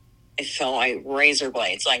 it felt like razor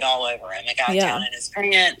blades, like, all over him. It got down in his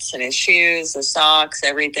pants and his shoes, the socks,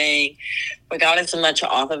 everything. We got as much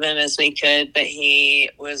off of him as we could, but he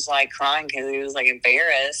was, like, crying because he was, like,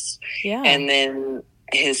 embarrassed. Yeah. And then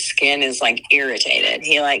his skin is, like, irritated.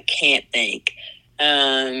 He, like, can't think.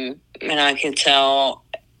 And I could tell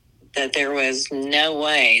that there was no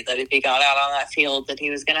way that if he got out on that field that he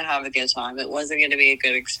was going to have a good time. It wasn't going to be a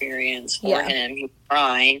good experience for him. He was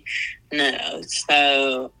crying. No.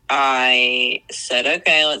 So I said,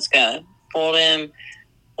 okay, let's go. Pulled him.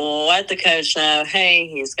 Let the coach know, hey,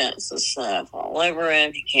 he's got some stuff all over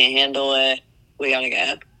him. He can't handle it. We got to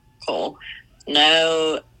go. Cool.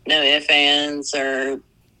 No ifs, ands, or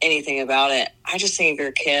anything about it. I just think if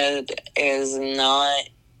your kid is not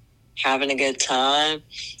having a good time,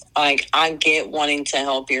 like, I get wanting to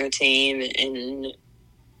help your team and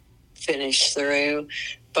finish through,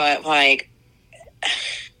 but, like,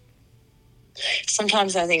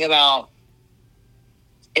 sometimes I think about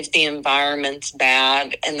if the environment's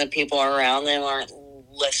bad and the people around them aren't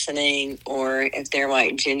listening or if they're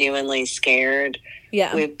like genuinely scared,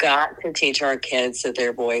 we've got to teach our kids that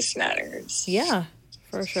their voice matters. Yeah,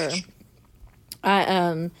 for sure.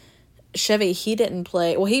 Chevy, he didn't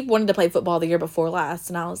play. Well, he wanted to play football the year before last,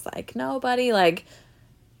 and I was like, no, buddy. Like,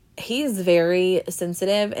 he's very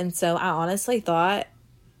sensitive, and so I honestly thought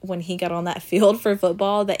when he got on that field for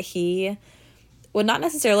football that he would not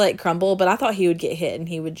necessarily like crumble, but I thought he would get hit and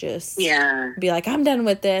he would just be like, I'm done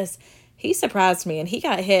with this. He surprised me, and he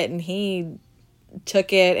got hit, and he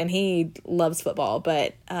took it, and he loves football,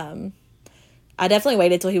 but I definitely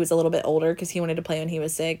waited till he was a little bit older because he wanted to play when he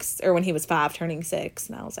was 6 or when he was 5 turning 6.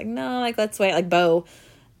 And I was like, no, like, let's wait. Like, Bo,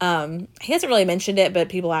 he hasn't really mentioned it, but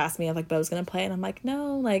people ask me if like Bo's going to play. And I'm like,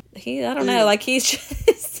 no, like I don't know. Like he's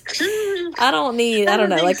just, I don't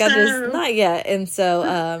know. Like so. I just, not yet. And so,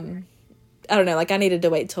 I don't know. Like I needed to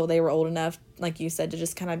wait till they were old enough, like you said, to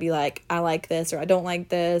just kind of be like, I like this or I don't like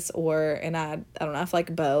this. And I don't know. I feel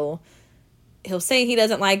like Bo, he'll say he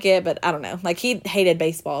doesn't like it, but I don't know. Like he hated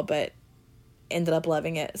baseball, but ended up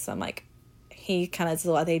loving it. So I'm like, he kind of is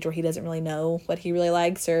at the age where he doesn't really know what he really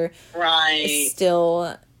likes or is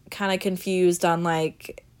still kind of confused on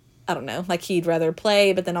like, I don't know, like he'd rather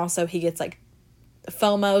play, but then also he gets like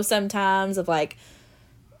FOMO sometimes of like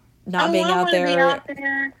not being out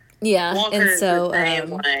there. Yeah. Walker's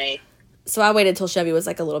and so I waited till Chevy was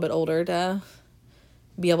like a little bit older to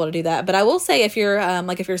be able to do that. But I will say if you're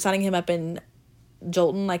if you're signing him up in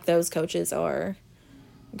Jolton, like those coaches are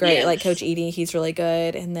great. Yes. Like Coach Edie, he's really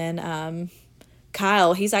good. And then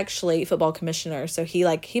Kyle, he's actually football commissioner, so he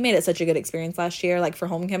made it such a good experience last year, like for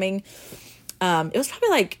homecoming. It was probably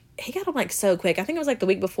like he got them like so quick. I think it was like the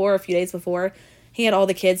week before, a few days before, he had all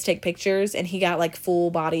the kids take pictures, and he got like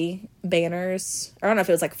full body banners. I don't know if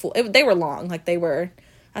it was like full. They were long, like they were.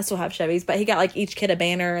 I still have Chevys, but he got like each kid a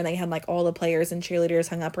banner, and they had like all the players and cheerleaders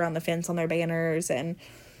hung up around the fence on their banners and.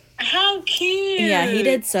 How cute. Yeah, he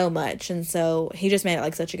did so much, and so he just made it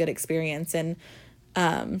like such a good experience. And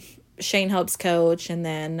Shane helps coach, and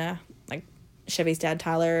then like Chevy's dad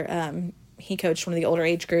Tyler, he coached one of the older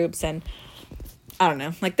age groups, and I don't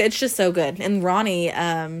know, like it's just so good. And Ronnie,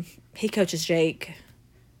 he coaches Jake,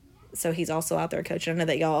 so he's also out there coaching. I know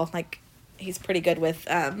that y'all like he's pretty good with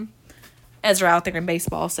Ezra out there in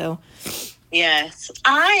baseball. So yes,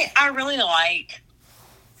 I really like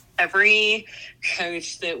every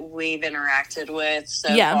coach that we've interacted with so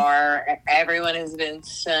far. Everyone has been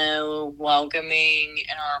so welcoming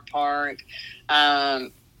in our park.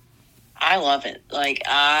 I love it. Like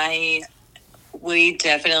we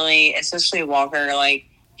definitely, especially Walker, like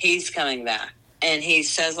he's coming back, and he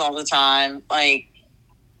says all the time, like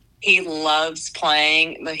he loves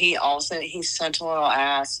playing, but he's such a little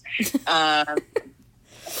ass.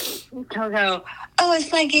 He'll go, oh,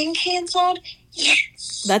 is my game canceled?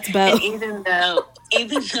 Yes. That's Bo. And even though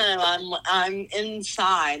I'm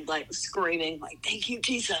inside like screaming like thank you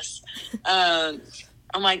Jesus, I'm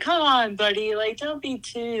like come on buddy, like don't be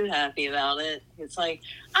too happy about it. It's like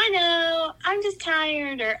I know I'm just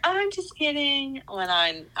tired, or oh, I'm just kidding, when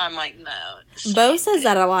I'm like no. Bo says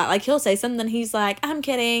that a lot. Like he'll say something, he's like I'm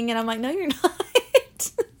kidding, and I'm like no you're not.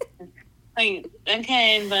 Like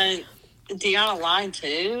okay, but do y'all lie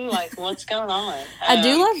too? Like what's going on? I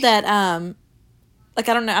do love that. Like,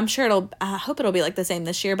 I don't know, I hope it'll be like the same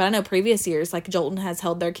this year, but I know previous years, like Jolton has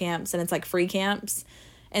held their camps, and it's like free camps.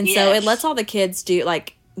 And so it lets all the kids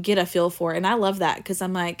get a feel for it. And I love that because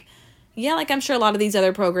I'm like, yeah, like I'm sure a lot of these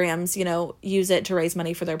other programs, use it to raise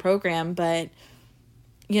money for their program. But,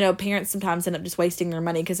 parents sometimes end up just wasting their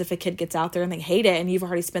money because if a kid gets out there and they hate it and you've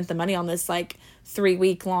already spent the money on this like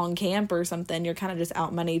 3-week long camp or something, you're kind of just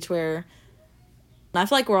out money to where I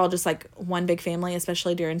feel like we're all just like one big family,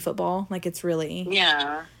 especially during football. Like it's really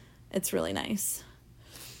nice.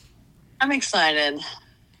 I'm excited.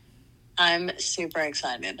 I'm super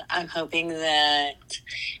excited. I'm hoping that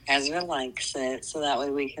Ezra likes it so that way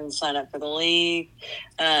we can sign up for the league.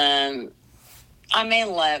 I may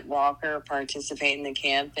let Walker participate in the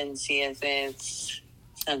camp and see if it's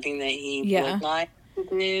something that he would like to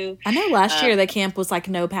do. I know last year the camp was like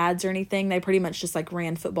no pads or anything. They pretty much just like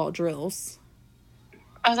ran football drills.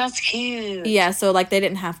 Oh, that's cute. Yeah, so, like, they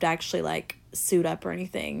didn't have to actually, like, suit up or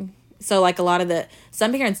anything. So, like,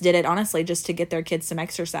 some parents did it, honestly, just to get their kids some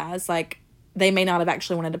exercise. Like, they may not have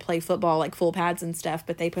actually wanted to play football, like, full pads and stuff,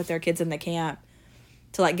 but they put their kids in the camp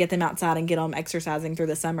to, like, get them outside and get them exercising through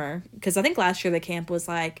the summer. Because I think last year the camp was,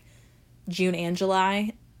 like, June and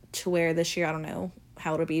July, to where this year, I don't know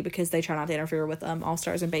how it'll be because they try not to interfere with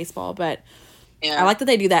All-Stars in baseball. But I like that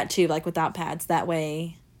they do that, too, like, without pads. That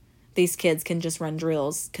way these kids can just run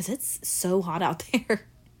drills because it's so hot out there.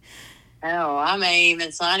 Hell, I may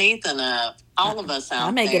even sign Ethan up. All of us out there.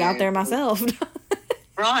 I may get out there myself.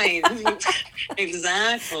 Right.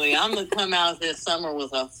 Exactly. I'm going to come out this summer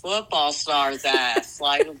with a football star's ass.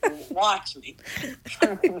 Like, watch me.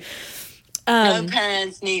 No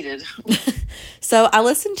parents needed. So I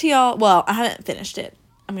listened to y'all. Well, I haven't finished it.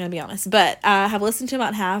 I'm going to be honest. But I have listened to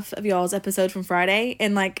about half of y'all's episode from Friday.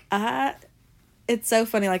 And, like, it's so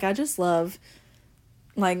funny. Like, I just love,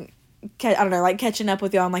 like, I don't know, like, catching up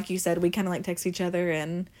with y'all. And like you said, we kind of, like, text each other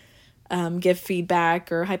and give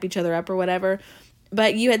feedback or hype each other up or whatever.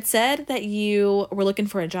 But you had said that you were looking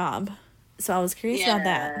for a job. So I was curious about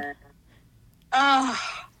that.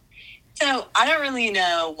 So I don't really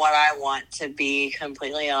know what I want, to be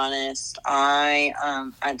completely honest.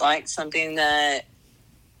 I'd like something that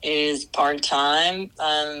is part-time,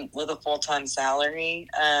 with a full-time salary.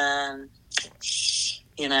 But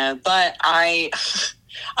I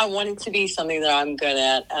want it to be something that I'm good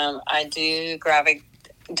at. I do graphic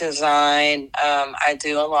design. I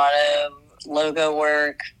do a lot of logo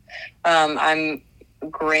work. I'm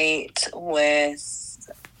great with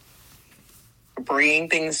bringing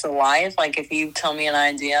things to life. Like, if you tell me an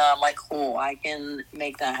idea, I'm like, cool, I can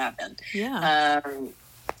make that happen. Yeah.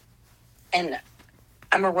 And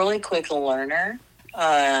I'm a really quick learner.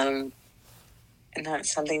 And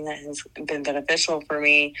that's something that has been beneficial for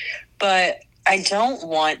me. But I don't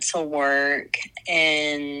want to work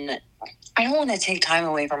I don't want to take time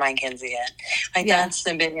away from my kids again. Like, that's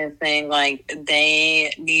the biggest thing. Like,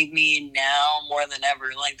 they need me now more than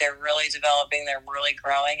ever. Like, they're really developing. They're really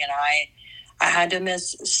growing. And I had to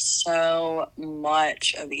miss so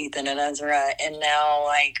much of Ethan and Ezra. And now,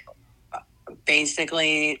 like,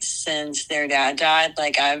 basically since their dad died,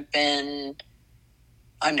 like, I've been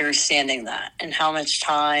understanding that and how much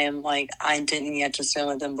time, like, I didn't get to spend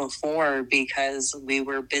with them before because we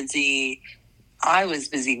were busy. I was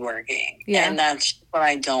busy working. Yeah. And that's what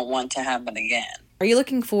I don't want to happen again. Are you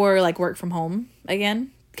looking for, like, work from home again?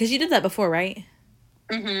 Because you did that before, right?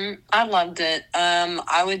 Mm-hmm. I loved it.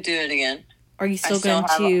 I would do it again. Are you still going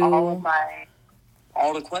to... all of my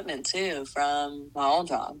old equipment, too, from my old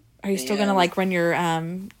job. Are you still going to, like, run your,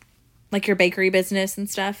 like, your bakery business and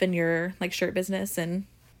stuff and your, like, shirt business? And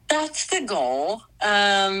that's the goal.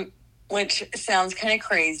 Which sounds kind of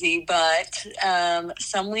crazy, but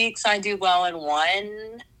some weeks I do well in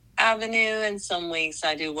one avenue and some weeks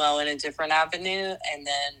I do well in a different avenue. And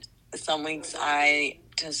then some weeks I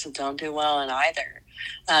just don't do well in either.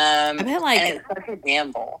 I bet, like, and it's such a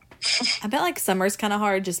gamble. I bet, like, summer's kind of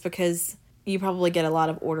hard just because you probably get a lot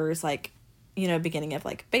of orders, like, you know, beginning of,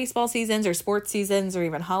 like, baseball seasons or sports seasons or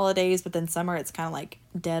even holidays. But then summer, it's kind of, like,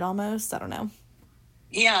 dead almost. I don't know.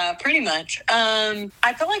 Yeah, pretty much. I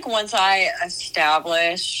feel like once I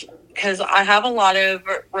establish, because I have a lot of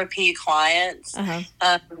repeat clients,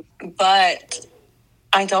 but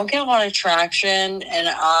I don't get a lot of traction and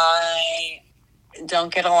I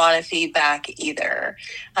don't get a lot of feedback either.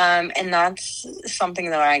 And that's something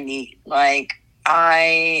that I need. Like,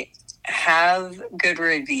 I have good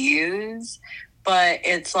reviews, but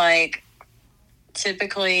it's like,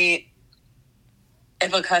 typically,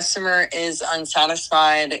 if a customer is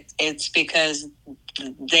unsatisfied, it's because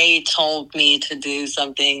they told me to do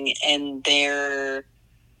something in their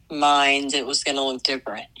mind it was going to look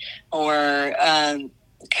different. Or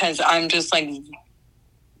because I'm just, like,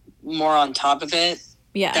 more on top of it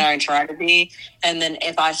than I try to be. And then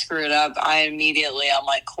if I screw it up, I'm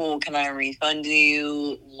like, cool, can I refund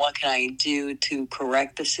you? What can I do to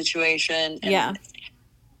correct the situation? And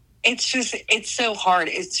it's so hard.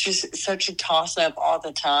 It's just such a toss up all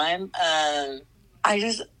the time. I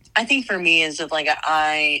think for me is that, like,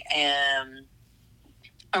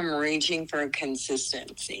 I'm reaching for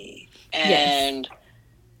consistency and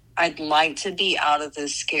I'd like to be out of the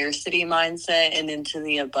scarcity mindset and into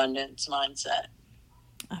the abundance mindset.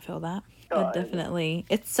 I feel that. Definitely.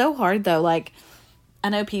 It's so hard though. Like, I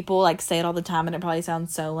know people, like, say it all the time and it probably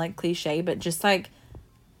sounds so, like, cliche, but just, like,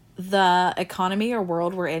 the economy or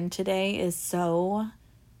world we're in today is so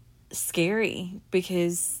scary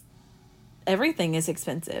because everything is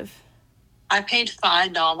expensive. I paid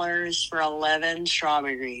 $5 for 11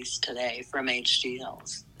 strawberries today from H.G.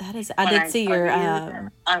 Hills. That is, I did see your...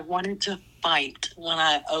 I wanted to fight when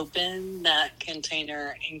I opened that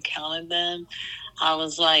container and counted them. I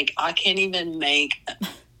was like, I can't even make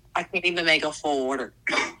a full order.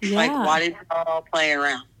 Yeah. Like, why did y'all play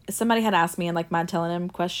around? Somebody had asked me in, like, my telling him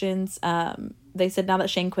questions. They said, now that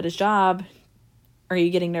Shane quit his job, are you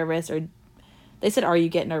getting nervous? Or they said, are you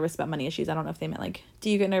getting nervous about money issues? I don't know if they meant, like, do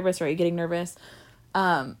you get nervous or are you getting nervous?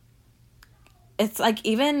 It's like,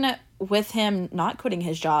 even with him not quitting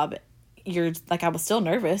his job, you're like, I was still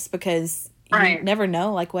nervous because you never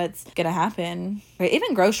know, like, what's going to happen. Right?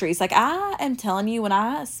 Even groceries. Like, I am telling you, when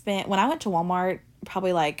I went to Walmart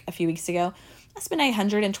probably like a few weeks ago, I spent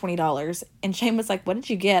 $120. And Shane was like, what did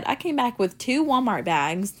you get? I came back with 2 Walmart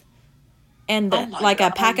bags and like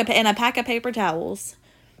God. a pack of paper towels.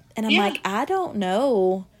 And I'm like, I don't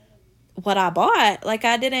know what I bought. Like,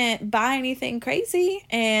 I didn't buy anything crazy.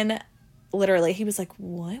 And literally, he was like,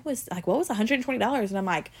 what was $120? And I'm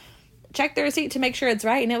like, check the receipt to make sure it's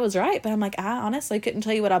right. And it was right. But I'm like, I honestly couldn't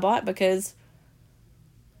tell you what I bought because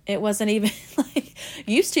it wasn't even like,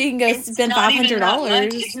 used to you can go spend $500.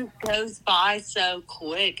 It just goes by so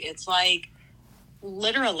quick. It's like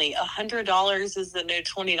literally $100 is the new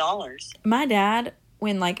 $20. My dad,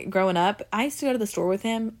 when like growing up, I used to go to the store with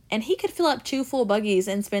him and he could fill up 2 full buggies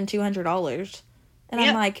and spend $200. And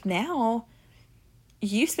I'm like, now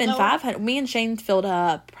you spend $500. Me and Shane filled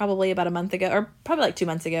up probably about a month ago, or probably like 2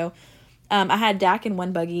 months ago. I had Dak in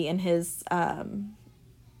one buggy in his,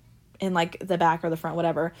 in like the back or the front,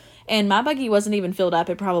 whatever. And my buggy wasn't even filled up.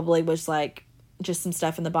 It probably was like just some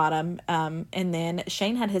stuff in the bottom. And then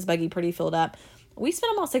Shane had his buggy pretty filled up. We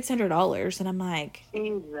spent almost $600. And I'm like,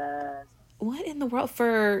 Jesus. What in the world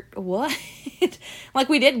for what? Like,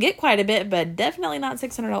 we did get quite a bit, but definitely not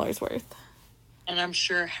 $600 worth. And I'm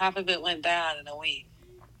sure half of it went bad in a week.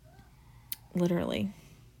 Literally.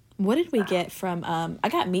 What did we get from, I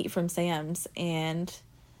got meat from Sam's, and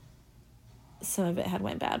some of it had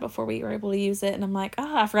went bad before we were able to use it. And I'm like,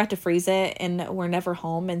 I forgot to freeze it, and we're never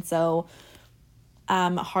home. And so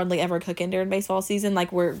hardly ever cooking during baseball season.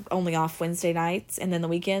 Like, we're only off Wednesday nights and then the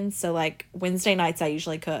weekends. So, like, Wednesday nights I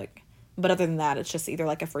usually cook. But other than that, it's just either,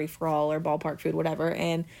 like, a free-for-all or ballpark food, whatever.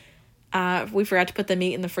 And we forgot to put the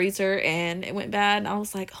meat in the freezer, and it went bad. And I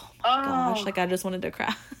was like, oh, my gosh. Like, I just wanted to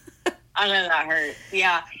cry. I know that hurt.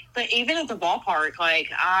 Yeah. But even at the ballpark, like,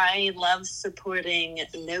 I love supporting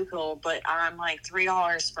local, but I'm like,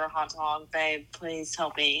 $3 for a hot dog, babe. Please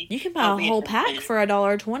help me. You can buy a whole pack for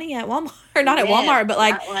 $1.20 at Walmart. Or not at Walmart, but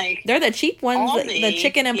like they're the cheap ones, the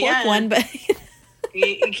chicken and pork one. But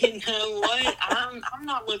you know what? I'm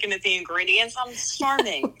not looking at the ingredients. I'm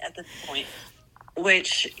starving at this point.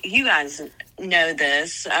 Which you guys know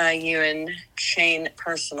this. You and Shane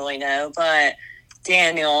personally know, but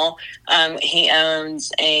Daniel, he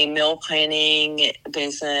owns a meal planning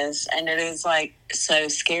business, and it is like so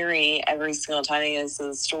scary every single time he goes to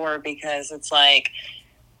the store, because it's like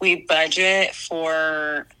we budget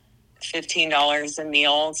for $15 a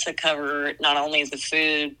meal to cover not only the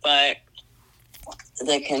food but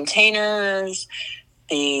the containers,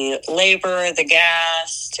 the labor, the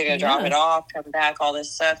gas to go drop it off, come back, all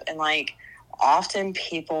this stuff. And like, often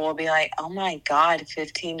people will be like, oh my God,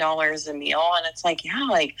 $15 a meal. And it's like, yeah,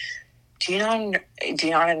 like, do you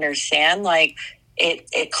not understand? Like,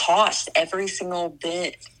 it costs every single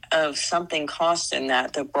bit of something costs in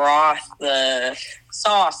that, the broth, the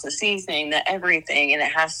sauce, the seasoning, the everything. And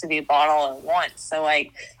it has to be bought all at once. So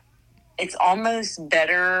like, it's almost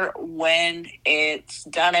better when it's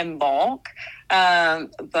done in bulk.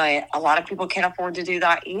 But a lot of people can't afford to do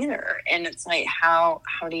that either. And it's like, how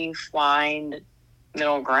do you find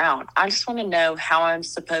middle ground? I just want to know how I'm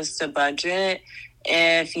supposed to budget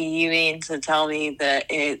if you mean to tell me that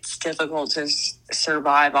it's difficult to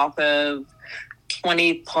survive off of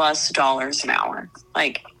 $20+ an hour.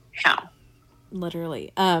 Like, how?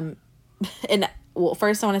 Literally. And well,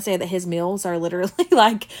 first I want to say that his meals are literally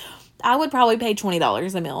like, I would probably pay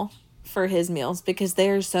 $20 a meal for his meals because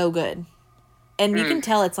they're so good. And you can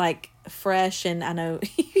tell it's like fresh, and I know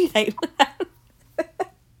you hate that.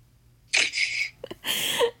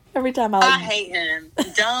 Every time I hate him.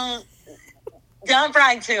 Don't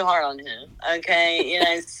brag too hard on him, okay? You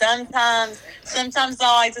know, sometimes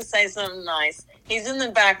I like to say something nice. He's in the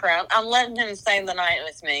background. I'm letting him stay the night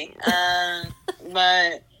with me.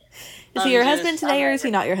 But is he your husband today, or is he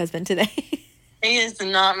not your husband today? He is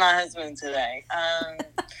not my husband today.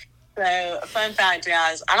 So, fun fact,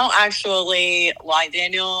 guys, I don't actually like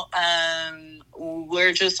Daniel.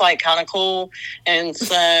 We're just, like, kind of cool. And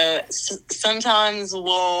so, sometimes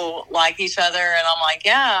we'll like each other, and I'm like,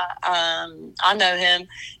 yeah, I know him.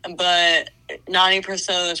 But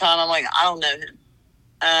 90% of the time, I'm like, I don't know him.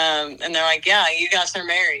 And they're like, yeah, you guys are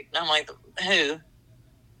married. And I'm like, who?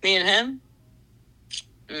 Me and him?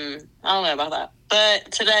 I don't know about that.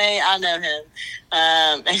 But today, I know him.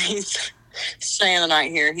 And he's staying the night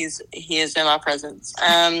here. He is in my presence.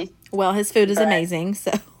 Well, his food is amazing,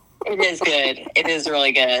 so. It is good. It is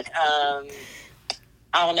really good.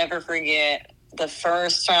 I'll never forget the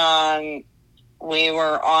first time we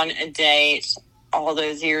were on a date all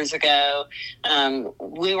those years ago.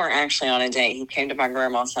 We weren't actually on a date. He came to my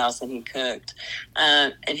grandma's house and he cooked.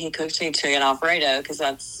 And he cooked me chicken Alfredo because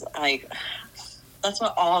that's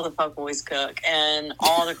what all the fuckboys cook. And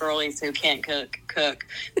all the girlies who can't cook.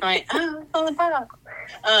 Right? Oh, the fuck.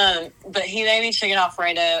 But he made me chicken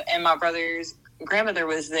Alfredo, and my brother's grandmother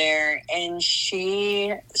was there, and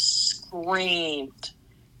she screamed,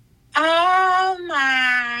 "Oh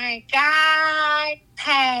my God,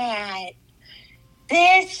 Pat,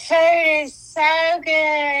 this food is so good.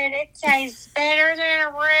 It tastes better than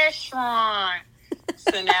a restaurant."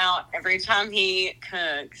 So now every time he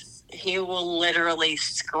cooks, he will literally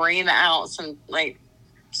scream out in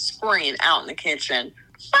the kitchen,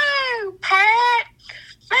 "Oh, Pat,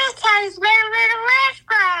 this tastes better than a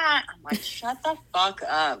restaurant." I'm like, shut the fuck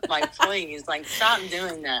up. Like, please, like, stop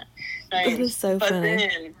doing that. Like, that is so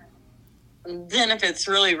funny. Then if it's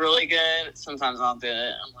really, really good, sometimes I'll do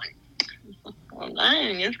it. I'm like, well,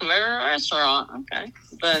 dang, it's a better restaurant. Okay.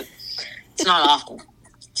 But it's not often.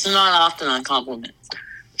 It's not often I compliment.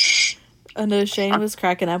 I know Shane was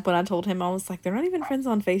cracking up when I told him. I was like, they're not even friends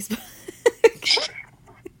on Facebook.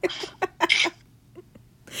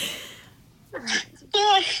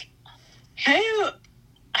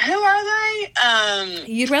 Who are they?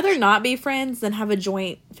 You'd rather not be friends than have a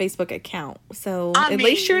joint Facebook account. So at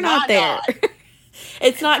least you're not there.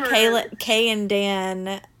 It's not Kaelynn, Kay and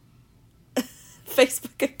Dan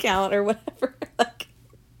Facebook account or whatever. Like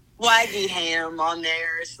Waggy Ham on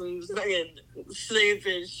there, some fucking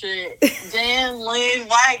stupid shit. Dan Lee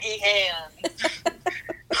Waggy Ham.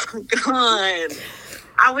 God,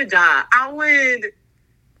 I would die. I would.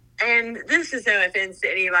 And this is no offense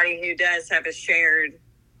to anybody who does have a shared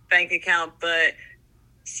bank account, but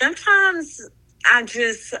sometimes I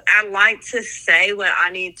like to say what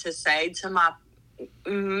I need to say to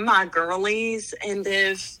my girlies, and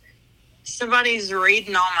if somebody's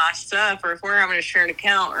reading all my stuff, or if we're having a shared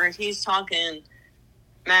account, or if he's talking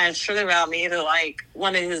mad shit about me to like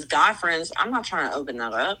one of his guy friends, I'm not trying to open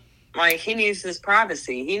that up. Like, he needs his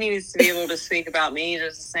privacy. He needs to be able to speak about me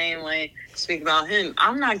just the same way to speak about him.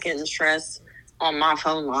 I'm not getting stressed on my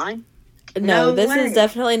phone line. No, this is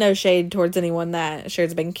definitely no shade towards anyone that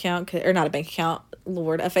shares a bank account, or not a bank account,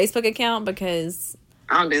 Lord, a Facebook account, because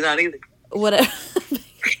I don't do that either. Whatever,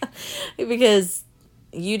 because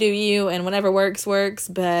you do you, and whatever works.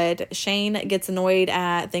 But Shane gets annoyed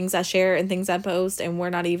at things I share and things I post, and we're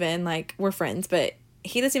not even like, we're friends, but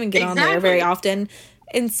he doesn't even get on there very often.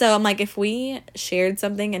 And so I'm like, if we shared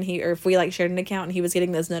something or if we like shared an account and he was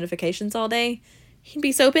getting those notifications all day, he'd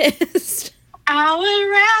be so pissed. I would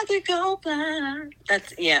rather go blind.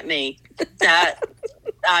 That's, me.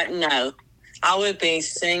 No. I would be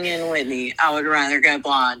singing Whitney. I would rather go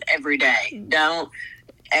blind every day. Don't,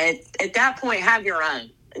 at that point, have your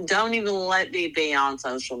own. Don't even let me be on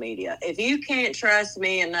social media. If you can't trust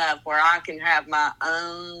me enough where I can have my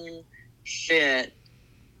own shit,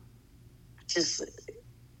 just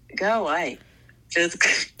go away.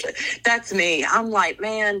 That's me. I'm like,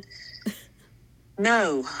 man,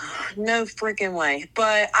 no freaking way.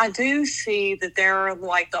 But I do see that there are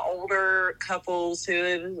like the older couples who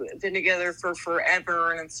have been together for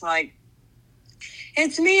forever, and it's like,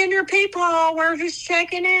 it's me and your people. We're just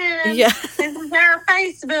checking in. Yeah. This is our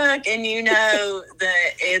Facebook. And you know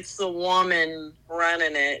that it's the woman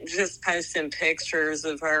running it, just posting pictures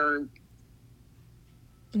of her.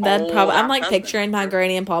 I'm like picturing my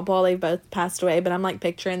granny and pawpaw. They both passed away, but I'm like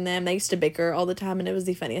picturing them. They used to bicker all the time, and it was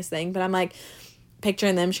the funniest thing. But I'm like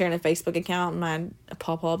picturing them sharing a Facebook account, and my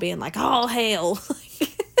pawpaw being like, "Oh hell!"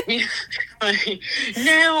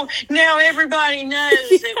 Now everybody knows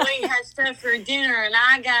that we had stuff for dinner, and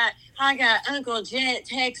I got Uncle Jet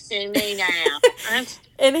texting me now.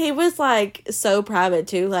 And he was like so private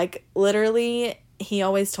too. Like literally, he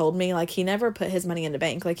always told me, like, he never put his money in the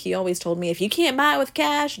bank. Like, he always told me, if you can't buy it with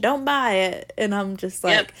cash, don't buy it. And I'm just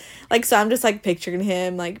like, so I'm just like picturing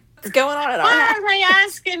him, like, what's going on at our house? Why are they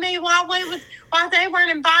asking me why they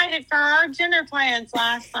weren't invited for our dinner plans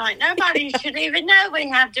last night? Nobody should even know we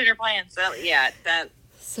have dinner plans. So, that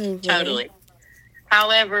so totally.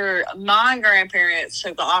 However, my grandparents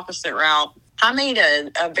took the opposite route. I made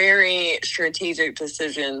a very strategic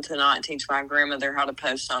decision to not teach my grandmother how to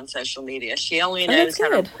post on social media. She only knows how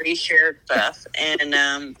to reshare stuff,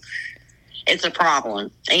 and it's a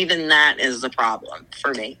problem. Even that is a problem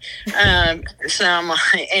for me. So I'm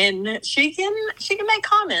like, and she can make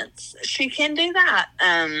comments. She can do that.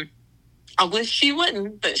 I wish she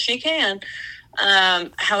wouldn't, but she can.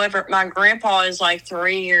 However, my grandpa is like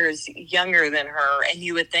 3 years younger than her, and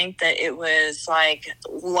you would think that it was like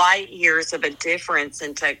light years of a difference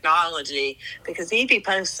in technology because he'd be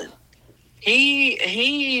posting.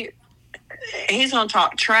 He's gonna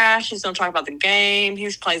talk trash. He's gonna talk about the game.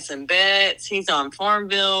 He's placing bets. He's on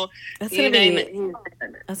Farmville. That's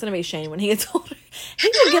gonna be Shane when he gets older.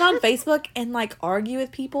 He will get on Facebook and like argue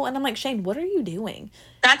with people, and I'm like, Shane, what are you doing?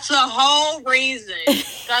 That's the whole reason.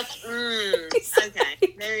 That's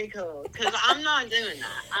okay. Very cool. Because I'm not doing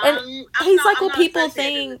that. He's like, well, people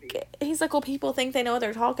think they know what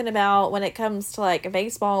they're talking about when it comes to like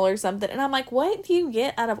baseball or something. And I'm like, what do you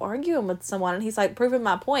get out of arguing with someone? And he's like, proving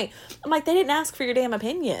my point. I'm like, they didn't ask for your damn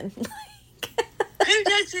opinion. Who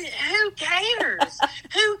does it? Who cares?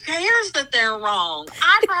 Who cares that they're wrong?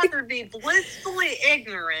 I'd rather be blissfully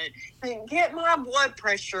ignorant than get my blood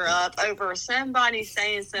pressure up over somebody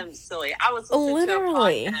saying something silly. I was listening to a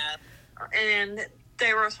podcast, and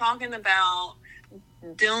they were talking about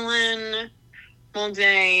Dylan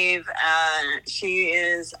Muldave. She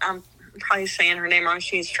is, I'm probably saying her name wrong.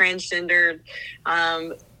 She's transgendered.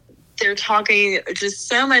 They're talking just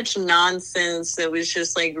so much nonsense that was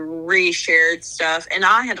just like reshared stuff. And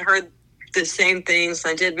I had heard the same things.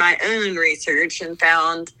 I did my own research and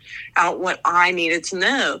found out what I needed to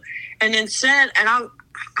know. And instead, and I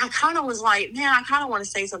kind of was like, man, I kind of want to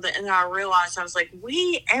say something. And then I realized, I was like,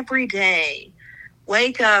 we every day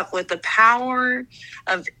wake up with the power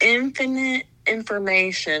of infinite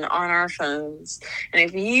information on our phones. And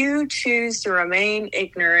if you choose to remain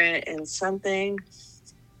ignorant in something,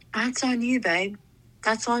 that's on you, babe.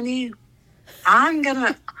 That's on you. I'm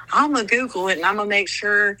gonna Google it, and I'm gonna make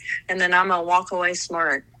sure, and then I'm gonna walk away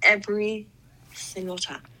smart every single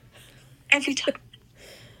time. Every time.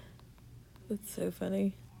 That's so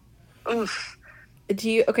funny. Oof.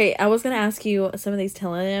 Okay, I was gonna ask you some of these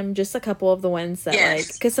telling him, just a couple of the ones that yes.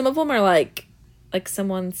 like, because some of them are like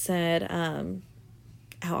someone said,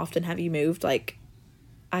 how often have you moved? Like,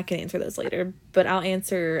 I can answer those later, but I'll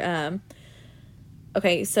answer,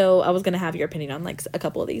 okay, so I was going to have your opinion on, like, a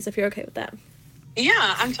couple of these, if you're okay with that.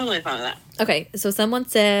 Yeah, I'm totally fine with that. Okay, so someone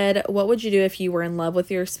said, what would you do if you were in love with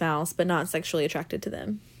your spouse but not sexually attracted to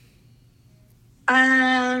them?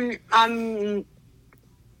 I'm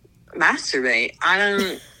masturbate. I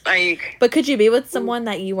don't, like... But could you be with someone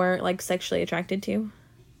that you weren't, like, sexually attracted to?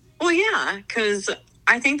 Well, yeah, because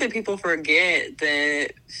I think that people forget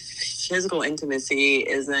that physical intimacy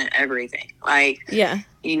isn't everything. Like... Yeah.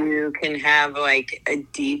 You can have, like, a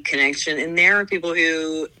deep connection. And there are people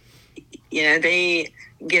who, you know, they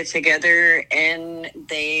get together and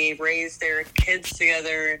they raise their kids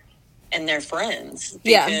together and they're friends.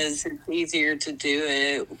 Because it's easier to do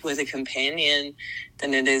it with a companion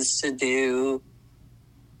than it is to do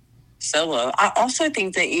solo. I also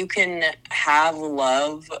think that you can have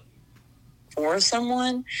love for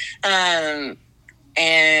someone, and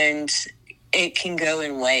it can go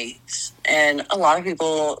in waves. And a lot of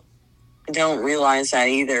people don't realize that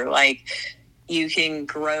either. Like, you can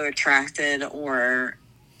grow attracted or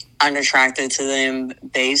unattracted to them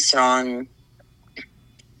based on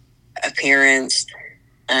appearance,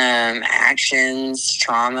 actions,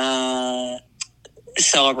 trauma,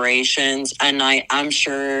 celebrations. And I'm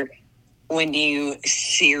sure when you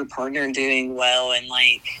see your partner doing well and,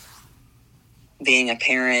 like, being a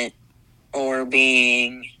parent or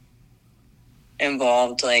being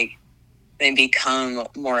involved, like, they become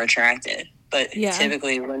more attracted. But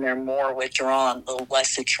typically when they're more withdrawn, the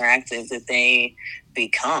less attractive that they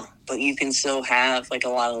become. But you can still have, like, a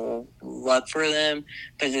lot of love for them,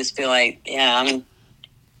 but just be like, yeah, I'm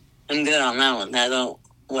good on that one. I don't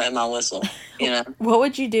wet my whistle, you know? What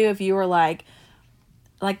would you do if you were like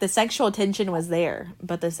the sexual tension was there,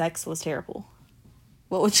 but the sex was terrible?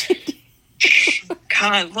 What would you do?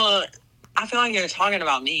 God, well, I feel like you're talking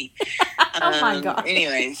about me. Oh my God.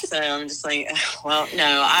 Anyways, so I'm just like, well,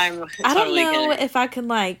 no, I don't know if I can,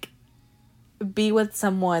 like, be with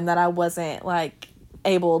someone that I wasn't, like,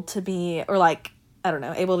 able to be, or, like, I don't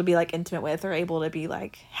know, able to be, like, intimate with, or able to be,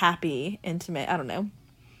 like, happy, intimate. I don't know.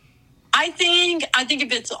 I think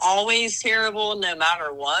if it's always terrible, no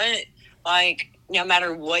matter what, like, no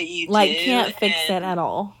matter what you do, like, can't fix it at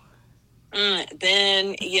all.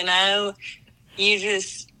 Then, you know, you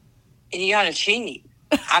gotta cheat.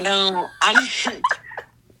 I don't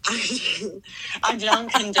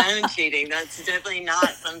condone cheating. That's definitely not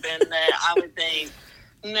something that I would think.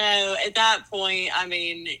 No, at that point, I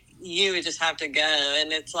mean, you would just have to go.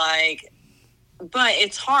 And it's like, but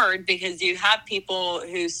it's hard because you have people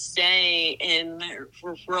who stay in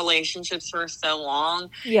relationships for so long,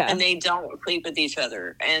 and they don't sleep with each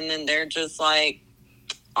other. And then they're just like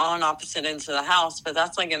on opposite ends of the house, but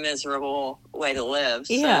that's like a miserable way to live.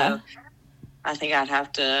 Yeah. So I think I'd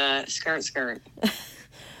have to skirt.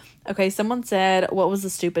 Okay, someone said, what was the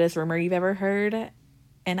stupidest rumor you've ever heard?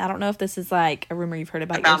 And I don't know if this is like a rumor you've heard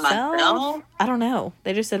about yourself. Myself? I don't know.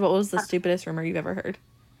 They just said, what was the stupidest rumor you've ever heard?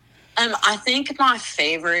 I think my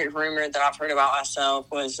favorite rumor that I've heard about myself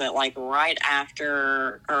was that, like, right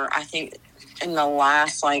after, or I think in the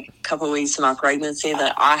last, like, couple of weeks of my pregnancy,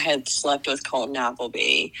 that I had slept with Colton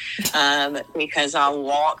Appleby, because I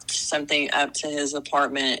walked something up to his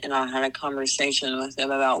apartment and I had a conversation with him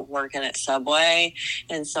about working at Subway,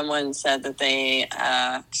 and someone said that they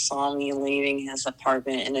saw me leaving his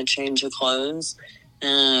apartment in a change of clothes.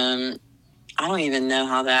 I don't even know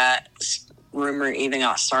how that rumor even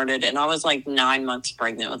got started, and I was like 9 months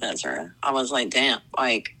pregnant with Ezra. I was like, damn,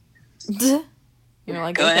 like, you're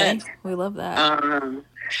like, go ahead. We love that.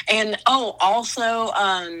 And also,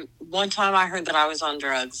 one time I heard that I was on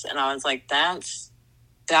drugs, and I was like, that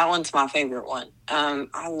one's my favorite one.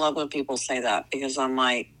 I love when people say that, because I'm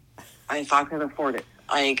like, if I could afford it,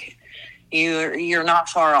 like, you're not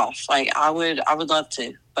far off. Like, I would love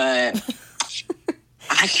to, but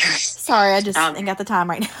Sorry, I just ain't got the time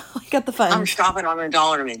right now. I got the phone. I'm shopping on a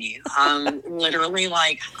dollar menu. I'm literally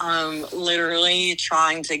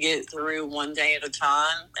trying to get through one day at a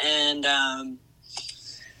time. And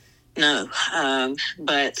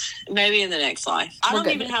but maybe in the next life. I don't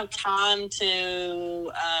even have time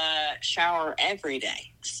to shower every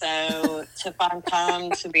day. So to find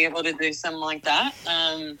time to be able to do something like that,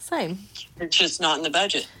 same. It's just not in the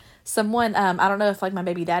budget. Someone, I don't know if like my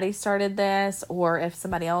baby daddy started this or if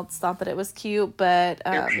somebody else thought that it was cute, but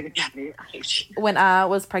when I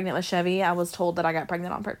was pregnant with Chevy, I was told that I got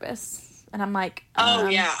pregnant on purpose. And I'm like, oh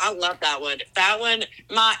yeah, I love that one. That one,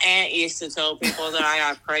 my aunt used to tell people that I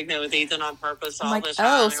got pregnant with Ethan on purpose all the time.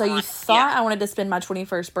 Oh, so you thought I wanted to spend my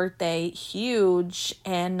 21st birthday huge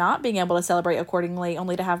and not being able to celebrate accordingly,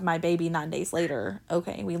 only to have my baby 9 days later.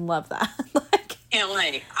 Okay, we love that. Can't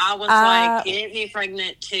wait. I was like, get me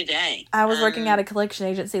pregnant today. I was working at a collection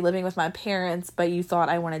agency living with my parents, but you thought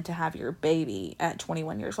I wanted to have your baby at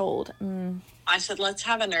 21 years old. I said, let's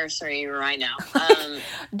have a nursery right now.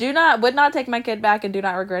 Would not take my kid back and do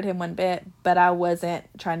not regret him one bit, but I wasn't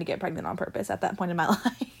trying to get pregnant on purpose at that point in my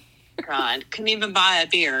life. God, couldn't even buy a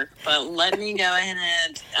beer, but let me go ahead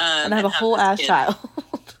and have a whole ass child.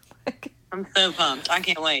 I'm so pumped. I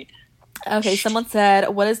can't wait. Okay, someone said,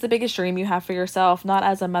 what is the biggest dream you have for yourself, not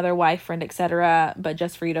as a mother, wife, friend, etc., but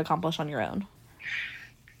just for you to accomplish on your own?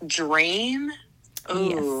 Dream?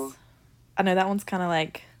 Ooh. Yes. I know that one's kind of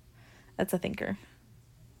like, that's a thinker.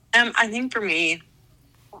 I think for me,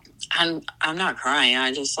 I'm not crying.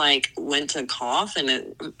 I just like went to cough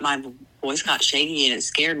and my voice got shaky and it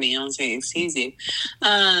scared me. I was like, excuse you.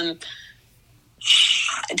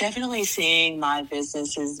 Definitely seeing my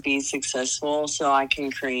businesses be successful so I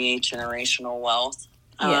can create generational wealth.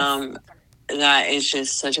 Yes. That is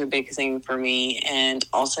just such a big thing for me. And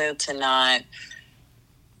also to not...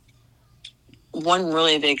 One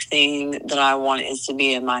really big thing that I want is to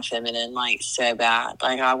be in my feminine, like, so bad.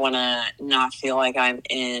 Like, I want to not feel like I'm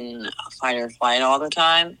in fight or flight all the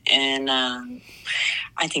time. And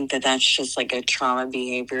I think that that's just, like, a trauma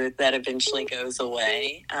behavior that eventually goes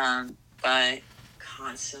away. But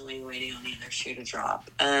constantly waiting on the other shoe to drop.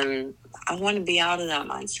 I want to be out of that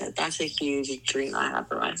mindset. That's a huge dream I have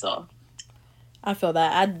for myself. I feel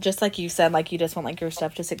that. I just like you said, like, you just want, like, your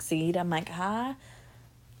stuff to succeed. I'm like, I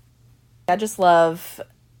just love,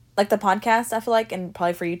 like, the podcast, I feel like, and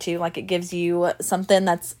probably for you too, like, it gives you something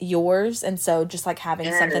that's yours, and so just, like, having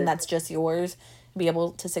something that's just yours, be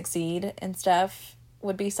able to succeed and stuff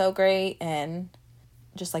would be so great, and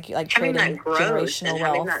just, like, creating generational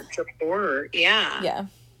wealth. Having that support, Yeah.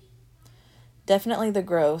 Definitely the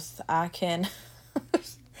growth.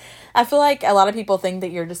 I feel like a lot of people think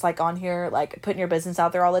that you're just, like, on here, like, putting your business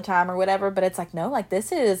out there all the time or whatever, but it's like, no, like,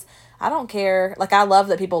 this is... I don't care. Like, I love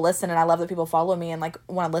that people listen and I love that people follow me and, like,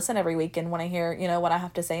 want to listen every week and want to hear, you know, what I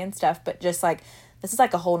have to say and stuff. But just, like, this is,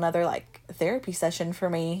 like, a whole nother, like, therapy session for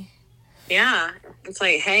me. Yeah. It's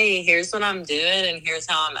like, hey, here's what I'm doing and here's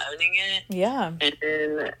how I'm owning it. Yeah. And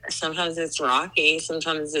then sometimes it's rocky.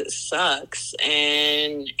 Sometimes it sucks.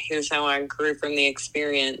 And here's how I grew from the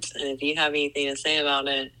experience. And if you have anything to say about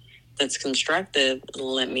it that's constructive,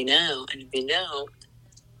 let me know. And if you don't,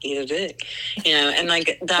 eat a dick, you know, and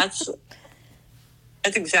like that's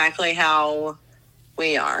exactly how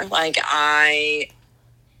we are. Like I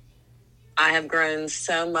have grown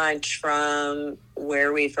so much from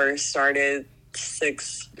where we first started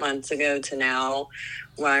 6 months ago to now,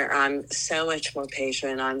 where I'm so much more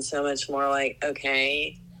patient. I'm so much more like,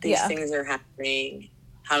 okay, these things are happening.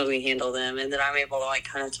 How do we handle them? And then I'm able to, like,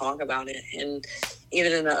 kind of talk about it. And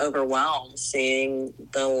even in the overwhelm, seeing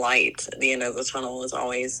the light at the end of the tunnel is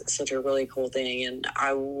always such a really cool thing. And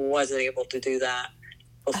I wasn't able to do that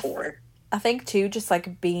before. I think, too, just,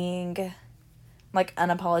 like, being, like,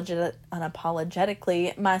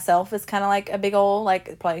 unapologetically myself is kind of, like, a big old, like,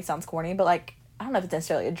 it probably sounds corny, but, like, I don't know if it's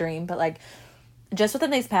necessarily a dream, but, like, just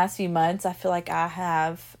within these past few months, I feel like I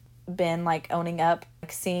have been, like, owning up,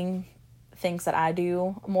 like, seeing things that I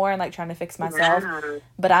do more and, like, trying to fix myself. Yeah.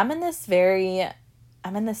 But I'm in this stage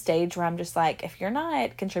where I'm just, like, if you're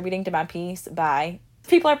not contributing to my peace, bye.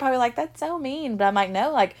 People are probably like, that's so mean. But I'm like,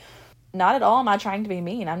 no, like, not at all am I trying to be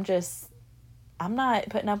mean. I'm not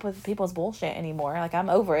putting up with people's bullshit anymore. Like, I'm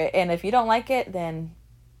over it. And if you don't like it, then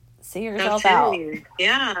see yourself out.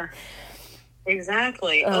 Yeah.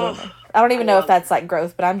 Exactly. I don't even know if that's, like,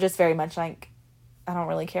 growth, but I'm just very much like, I don't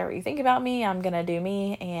really care what you think about me. I'm going to do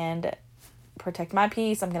me and protect my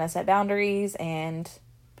peace. I'm going to set boundaries, and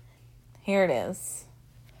here it is.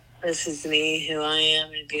 This is me, who I am,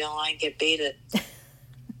 and if you don't like it, beat it.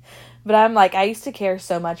 But I'm like, I used to care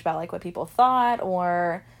so much about, like, what people thought,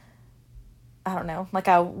 or I don't know, like,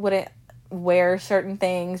 I wouldn't wear certain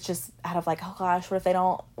things just out of, like, oh gosh, what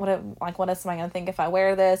else am I going to think if I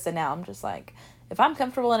wear this? And now I'm just like, if I'm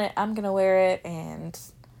comfortable in it, I'm going to wear it, and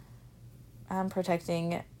I'm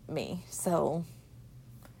protecting me. So,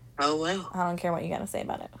 oh, well. I don't care what you got to say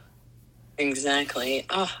about it. Exactly.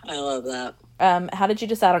 Oh, I love that. How did you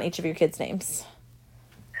decide on each of your kids' names?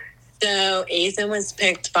 So, Ethan was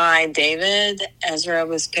picked by David. Ezra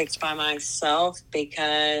was picked by myself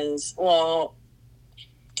because, well,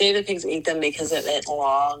 David picks Ethan because it meant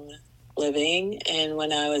long living. And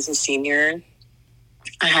when I was a senior,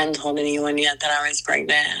 I hadn't told anyone yet that I was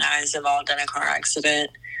pregnant, and I was involved in a car accident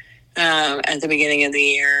at the beginning of the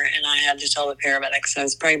year, and I had to tell the paramedics I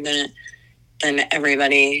was pregnant. Then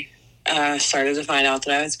everybody started to find out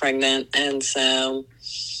that I was pregnant, and so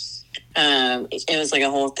it was like a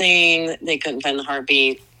whole thing. They couldn't find the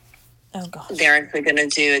heartbeat. Oh gosh. They're actually going to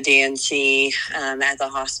do a DNC at the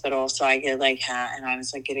hospital, so I could and I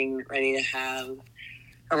was like getting ready to have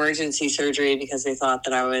emergency surgery because they thought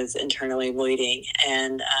that I was internally bleeding,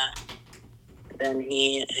 and then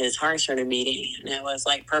his heart started beating, and it was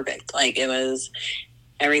like perfect. Like, it was,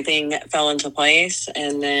 everything fell into place,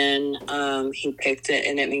 and then he picked it,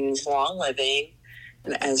 and it means long living,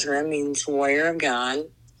 and Ezra means warrior of God.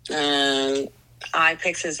 I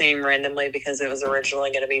picked his name randomly because it was originally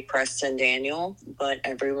going to be Preston Daniel, but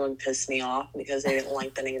everyone pissed me off because they didn't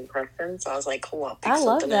like the name Preston. So I was like, cool, I'll pick I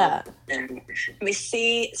love that. And we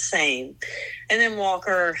see, same. And then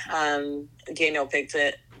Walker, Daniel picked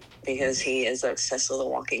it because he is obsessed with The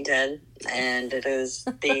Walking Dead, and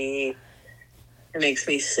it makes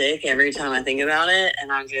me sick every time I think about it. And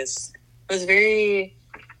it was very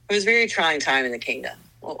trying time in the kingdom.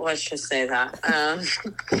 Well, let's just say that.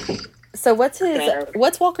 So what's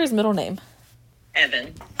Walker's middle name?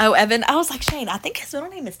 Evan. Oh, Evan. I was like, Shane, I think his middle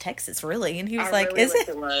name is Texas, really. And he was like, really is it?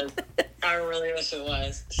 I really wish it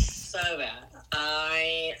was. So bad.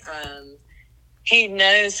 He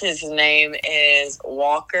knows his name is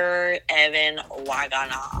Walker Evan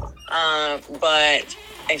Wagana. But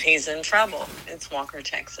if he's in trouble, it's Walker,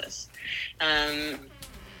 Texas. And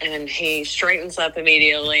he straightens up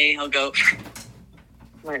immediately. He'll go,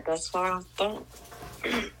 like, that's what I thought.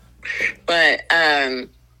 But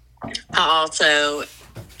also,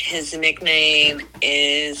 his nickname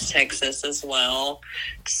is Texas as well.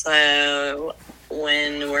 So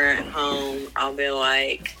when we're at home, I'll be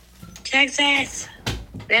like, Texas,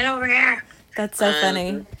 get over here. That's so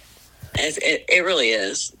funny. It really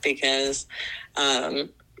is, because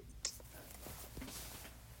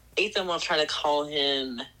Ethan will try to call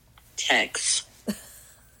him Tex.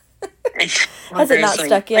 Has it not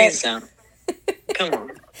stuck yet? Please don't.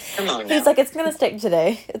 Come on now. He's like, it's gonna stick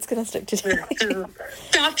today. It's gonna stick today.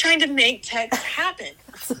 Stop trying to make Tex happen.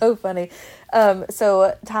 So funny.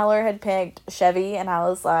 So Tyler had picked Chevy, and I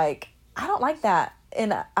was like, I don't like that.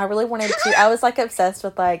 And I really wanted to, I was like obsessed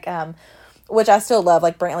with like, which I still love,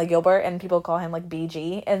 like Brantley Gilbert, and people call him like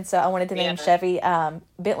BG. And so I wanted to name Chevy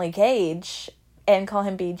Bentley Cage and call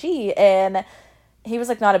him BG. And he was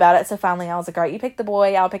like not about it. So finally I was like, all right, you pick the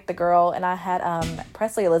boy, I'll pick the girl. And I had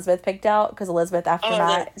Presley Elizabeth picked out, because Elizabeth after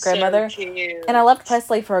my grandmother. So cute. And I loved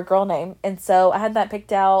Presley for a girl name. And so I had that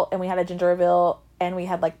picked out, and we had a ginger reveal, and we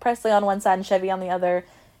had like Presley on one side and Chevy on the other.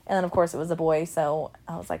 And then, of course, it was a boy, so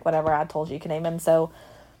I was like, whatever, I told you can name him. So,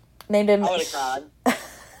 named him... I would have cried.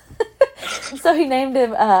 So, he named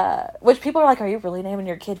him, which people are like, are you really naming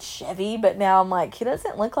your kid Chevy? But now I'm like, he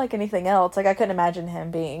doesn't look like anything else. Like, I couldn't imagine him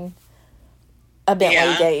being a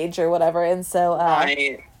Bentley Gage or whatever. And so,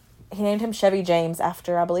 he named him Chevy James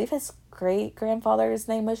after, I believe, his great-grandfather's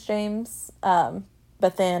name was James.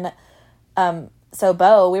 But then, so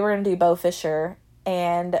Bo, we were going to do Bo Fisher,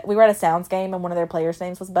 And we were at a Sounds game, and one of their players'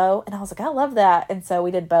 names was Bo. And I was like, I love that. And so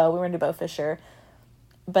we did Bo. We were going to do Bo Fisher.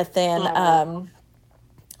 But then,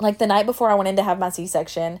 like, the night before I went in to have my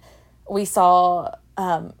C-section, we saw,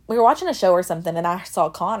 we were watching a show or something, and I saw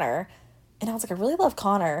Connor. And I was like, I really love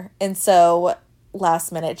Connor. And so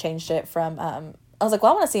last minute changed it from, I was like,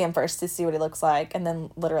 well, I want to see him first to see what he looks like. And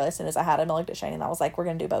then literally as soon as I had him, I looked at Shane, and I was like, we're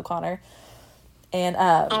going to do Bo Connor. And,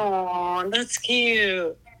 oh, that's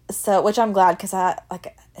cute. So, which I'm glad, because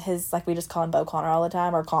we just call him Bo Connor all the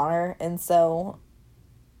time, or Connor, and so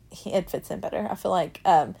it fits him better, I feel like.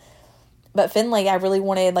 But Finley, I really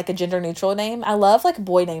wanted, like, a gender-neutral name. I love, like,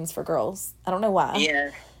 boy names for girls. I don't know why.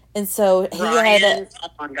 Yeah. And so he Ryan, oh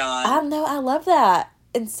my God. I don't know, I love that.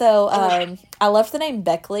 And so I loved the name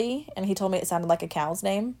Beckley, and he told me it sounded like a cow's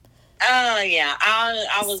name. Oh, yeah.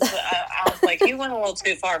 I was like, you went a little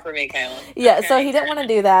too far for me, Kaelynn. Yeah, okay. So he didn't want to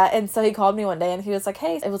do that, and so he called me one day, and he was like,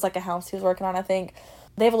 hey, it was like a house he was working on, I think.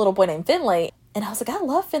 They have a little boy named Finley, and I was like, I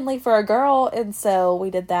love Finley for a girl, and so we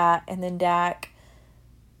did that, and then Dak.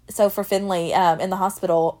 So for Finley, in the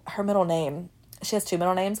hospital, her middle name, she has 2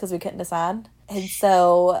 middle names because we couldn't decide, and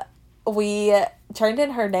so we turned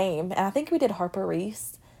in her name, and I think we did Harper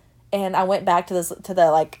Reese. And I went back to the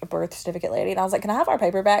like birth certificate lady, and I was like, can I have our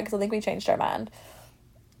paper back? Because I think we changed our mind.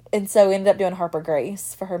 And so we ended up doing Harper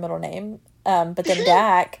Grace for her middle name. But then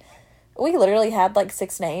Dak, we literally had like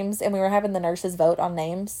 6 names, and we were having the nurses vote on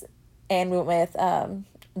names. And we went with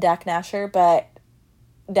Dak Nasher. But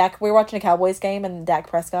Dak, we were watching a Cowboys game, and Dak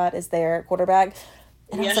Prescott is their quarterback.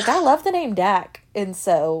 And I was like, I love the name Dak. And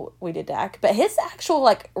so we did Dak. But his actual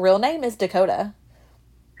like real name is Dakota.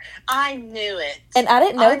 I knew it. And I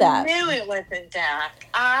didn't know that. I knew it wasn't Dak.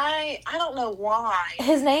 I don't know why.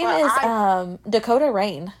 His name is Dakota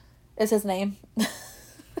Rain is his name.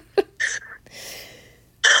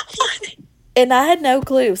 And I had no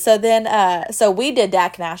clue. So then so we did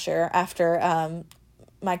Dak Nasher after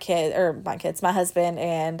my husband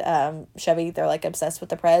and Chevy, they're like obsessed with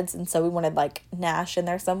the Preds, and so we wanted like Nash in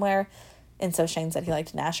there somewhere. And so Shane said he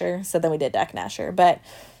liked Nasher, so then we did Dak Nasher. But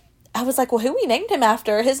I was like, well, who we named him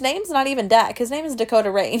after? His name's not even Dak. His name is Dakota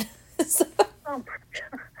Rain. So, oh, my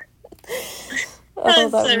God.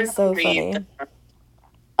 That was so funny.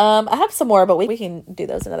 I have some more, but we can do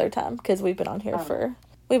those another time because we've been on here for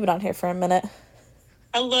a minute.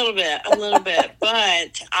 A little bit.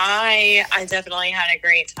 But I definitely had a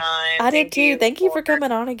great time. I did too. Thank you for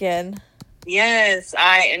coming on again. Yes,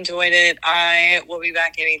 I enjoyed it. I will be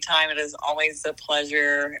back anytime. It is always a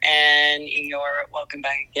pleasure, and you're welcome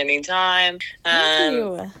back anytime. Thank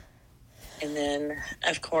you. And then,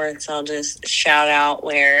 of course, I'll just shout out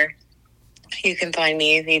where you can find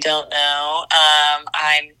me if you don't know.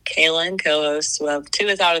 I'm Kaelynn, co-host of Two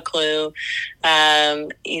Without a Clue.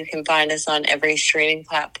 You can find us on every streaming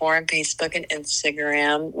platform, Facebook and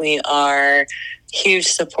Instagram. We are huge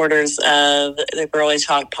supporters of the Girly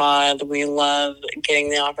Talk Pod. We love getting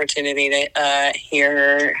the opportunity to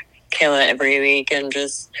hear Kayla every week and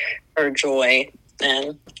just her joy.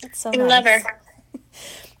 And we love her.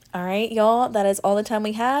 All right, y'all, that is all the time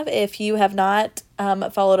we have. If you have not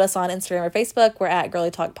followed us on Instagram or Facebook, we're at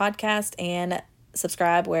Girly Talk Podcast, and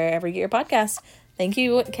subscribe wherever you get your podcast. Thank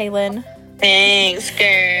you, Kaelynn. Thanks,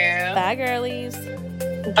 girl. Bye, girlies.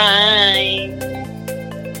 Bye.